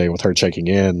yesterday with her checking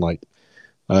in, like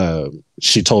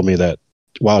she told me that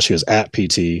while she was at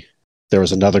PT, there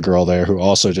was another girl there who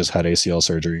also just had ACL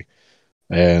surgery,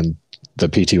 and the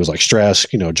PT was like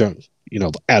stressed,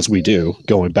 as we do,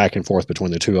 going back and forth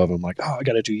between the two of them, like, oh, I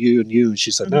got to do you and you. And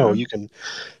she said, no, you can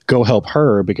go help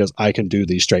her because I can do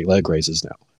these straight leg raises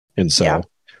now. And so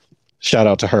shout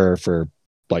out to her for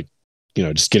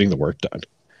just getting the work done.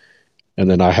 And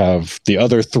then I have the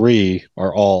other 3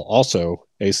 are all also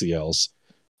ACLs.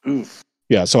 Oof.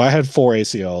 Yeah. So I had 4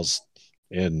 ACLs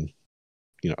in,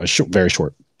 a very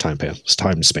short time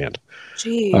span.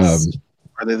 Jeez.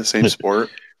 Are they the same sport?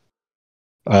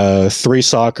 3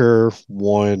 soccer,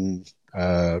 1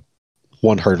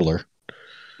 hurdler.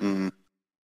 2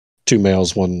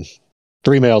 males,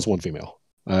 3 males, 1 female.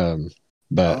 Yeah,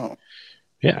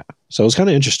 so it was kind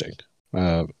of interesting.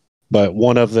 But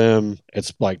one of them,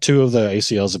 it's like 2 of the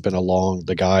ACLs have been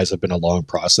the guys have been a long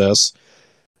process,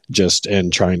 just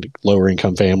in trying to lower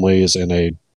income families in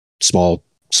a small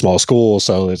school.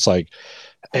 So it's like,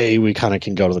 hey, we kind of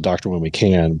can go to the doctor when we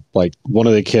can. Like one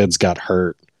of the kids got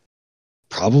hurt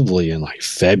probably in like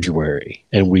February,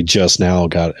 and we just now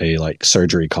got a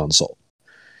surgery consult.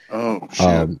 Oh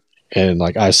shit. And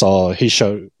like I saw, he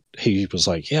was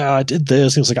like, yeah, I did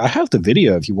this. He was like, I have the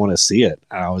video if you want to see it.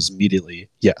 And I was immediately,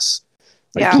 yes,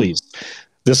 please.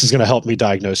 This is going to help me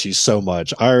diagnose you so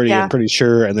much. I already am pretty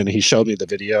sure. And then he showed me the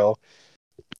video.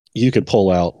 You could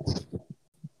pull out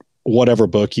whatever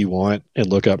book you want and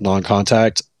look up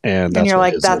non-contact, and you're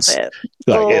like, that's it.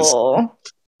 It's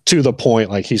to the point.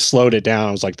 Like he slowed it down.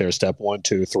 It was like there's step 1,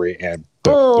 2, 3, and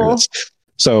boom.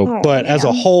 So, but as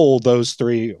a whole, those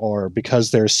 3 are, because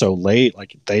they're so late,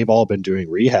 like they've all been doing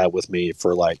rehab with me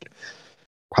for like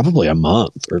probably a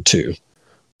month or 2.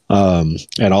 And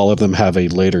all of them have a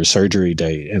later surgery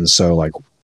date. And so like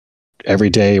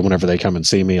every day, whenever they come and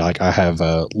see me, like I have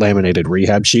laminated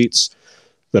rehab sheets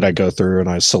that I go through, and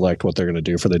I select what they're going to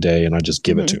do for the day, and I just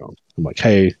give it to them. I'm like,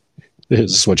 hey,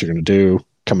 this is what you're going to do.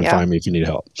 Come and find me if you need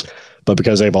help. But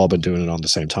because they've all been doing it on the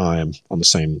same time, on the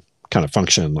same kind of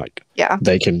function, like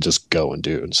they can just go and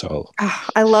do. And so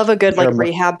I love a good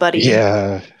rehab buddy.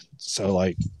 Yeah. So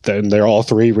like then they're all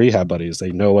 3 rehab buddies.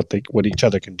 They know what each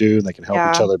other can do, and they can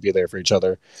help each other, be there for each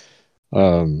other.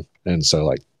 And so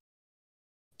like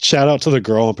shout out to the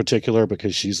girl in particular,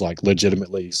 because she's like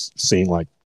legitimately seeing like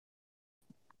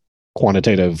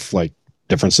quantitative like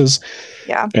differences.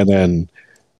 Yeah. And then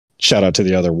shout out to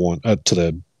the other one, I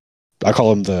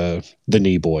call them the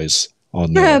knee boys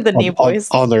on the knee boys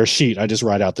on their sheet. I just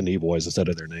write out the knee boys instead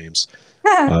of their names.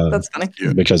 That's funny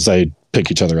because they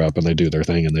pick each other up and they do their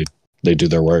thing, and they do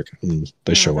their work and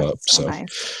they show up. So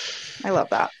nice. I love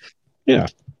that. Yeah.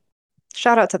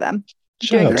 Shout out to them.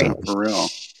 Doing great. For real.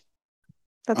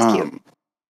 That's cute.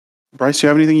 Bryce, do you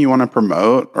have anything you want to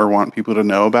promote or want people to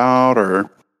know about, or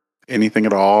anything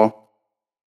at all?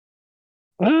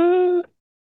 I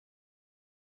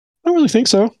don't really think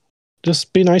so.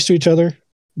 Just be nice to each other.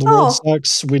 The world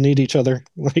sucks. We need each other.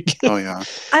 Like, oh yeah,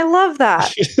 I love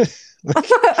that.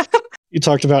 You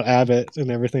talked about Abbott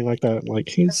and everything like that. Like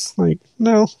he's like,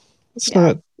 no, it's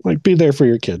not. Like, be there for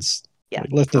your kids. Yeah,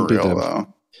 like, let them be them.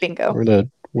 Though. Bingo.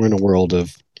 We're in a world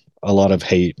of a lot of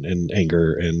hate and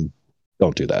anger, and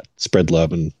don't do that. Spread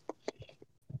love and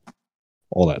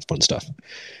all that fun stuff.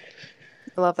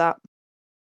 I love that.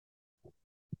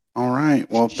 All right.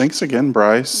 Well, thanks again,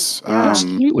 Bryce.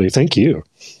 Absolutely. Thank you.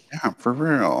 Yeah, for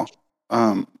real.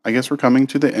 I guess we're coming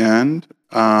to the end.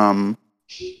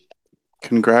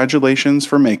 Congratulations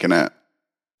for making it.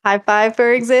 High five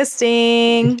for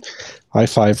existing. High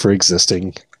five for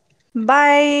existing.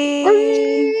 Bye.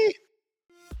 Bye.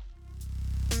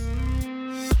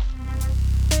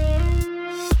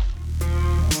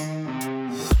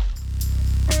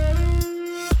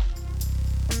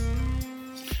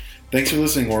 Thanks for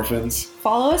listening, orphans.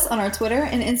 Follow us on our Twitter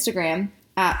and Instagram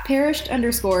at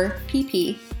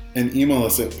perished_pp. And email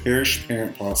us at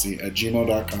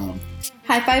perishedparentposse@gmail.com.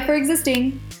 High five for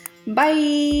existing.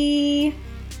 Bye.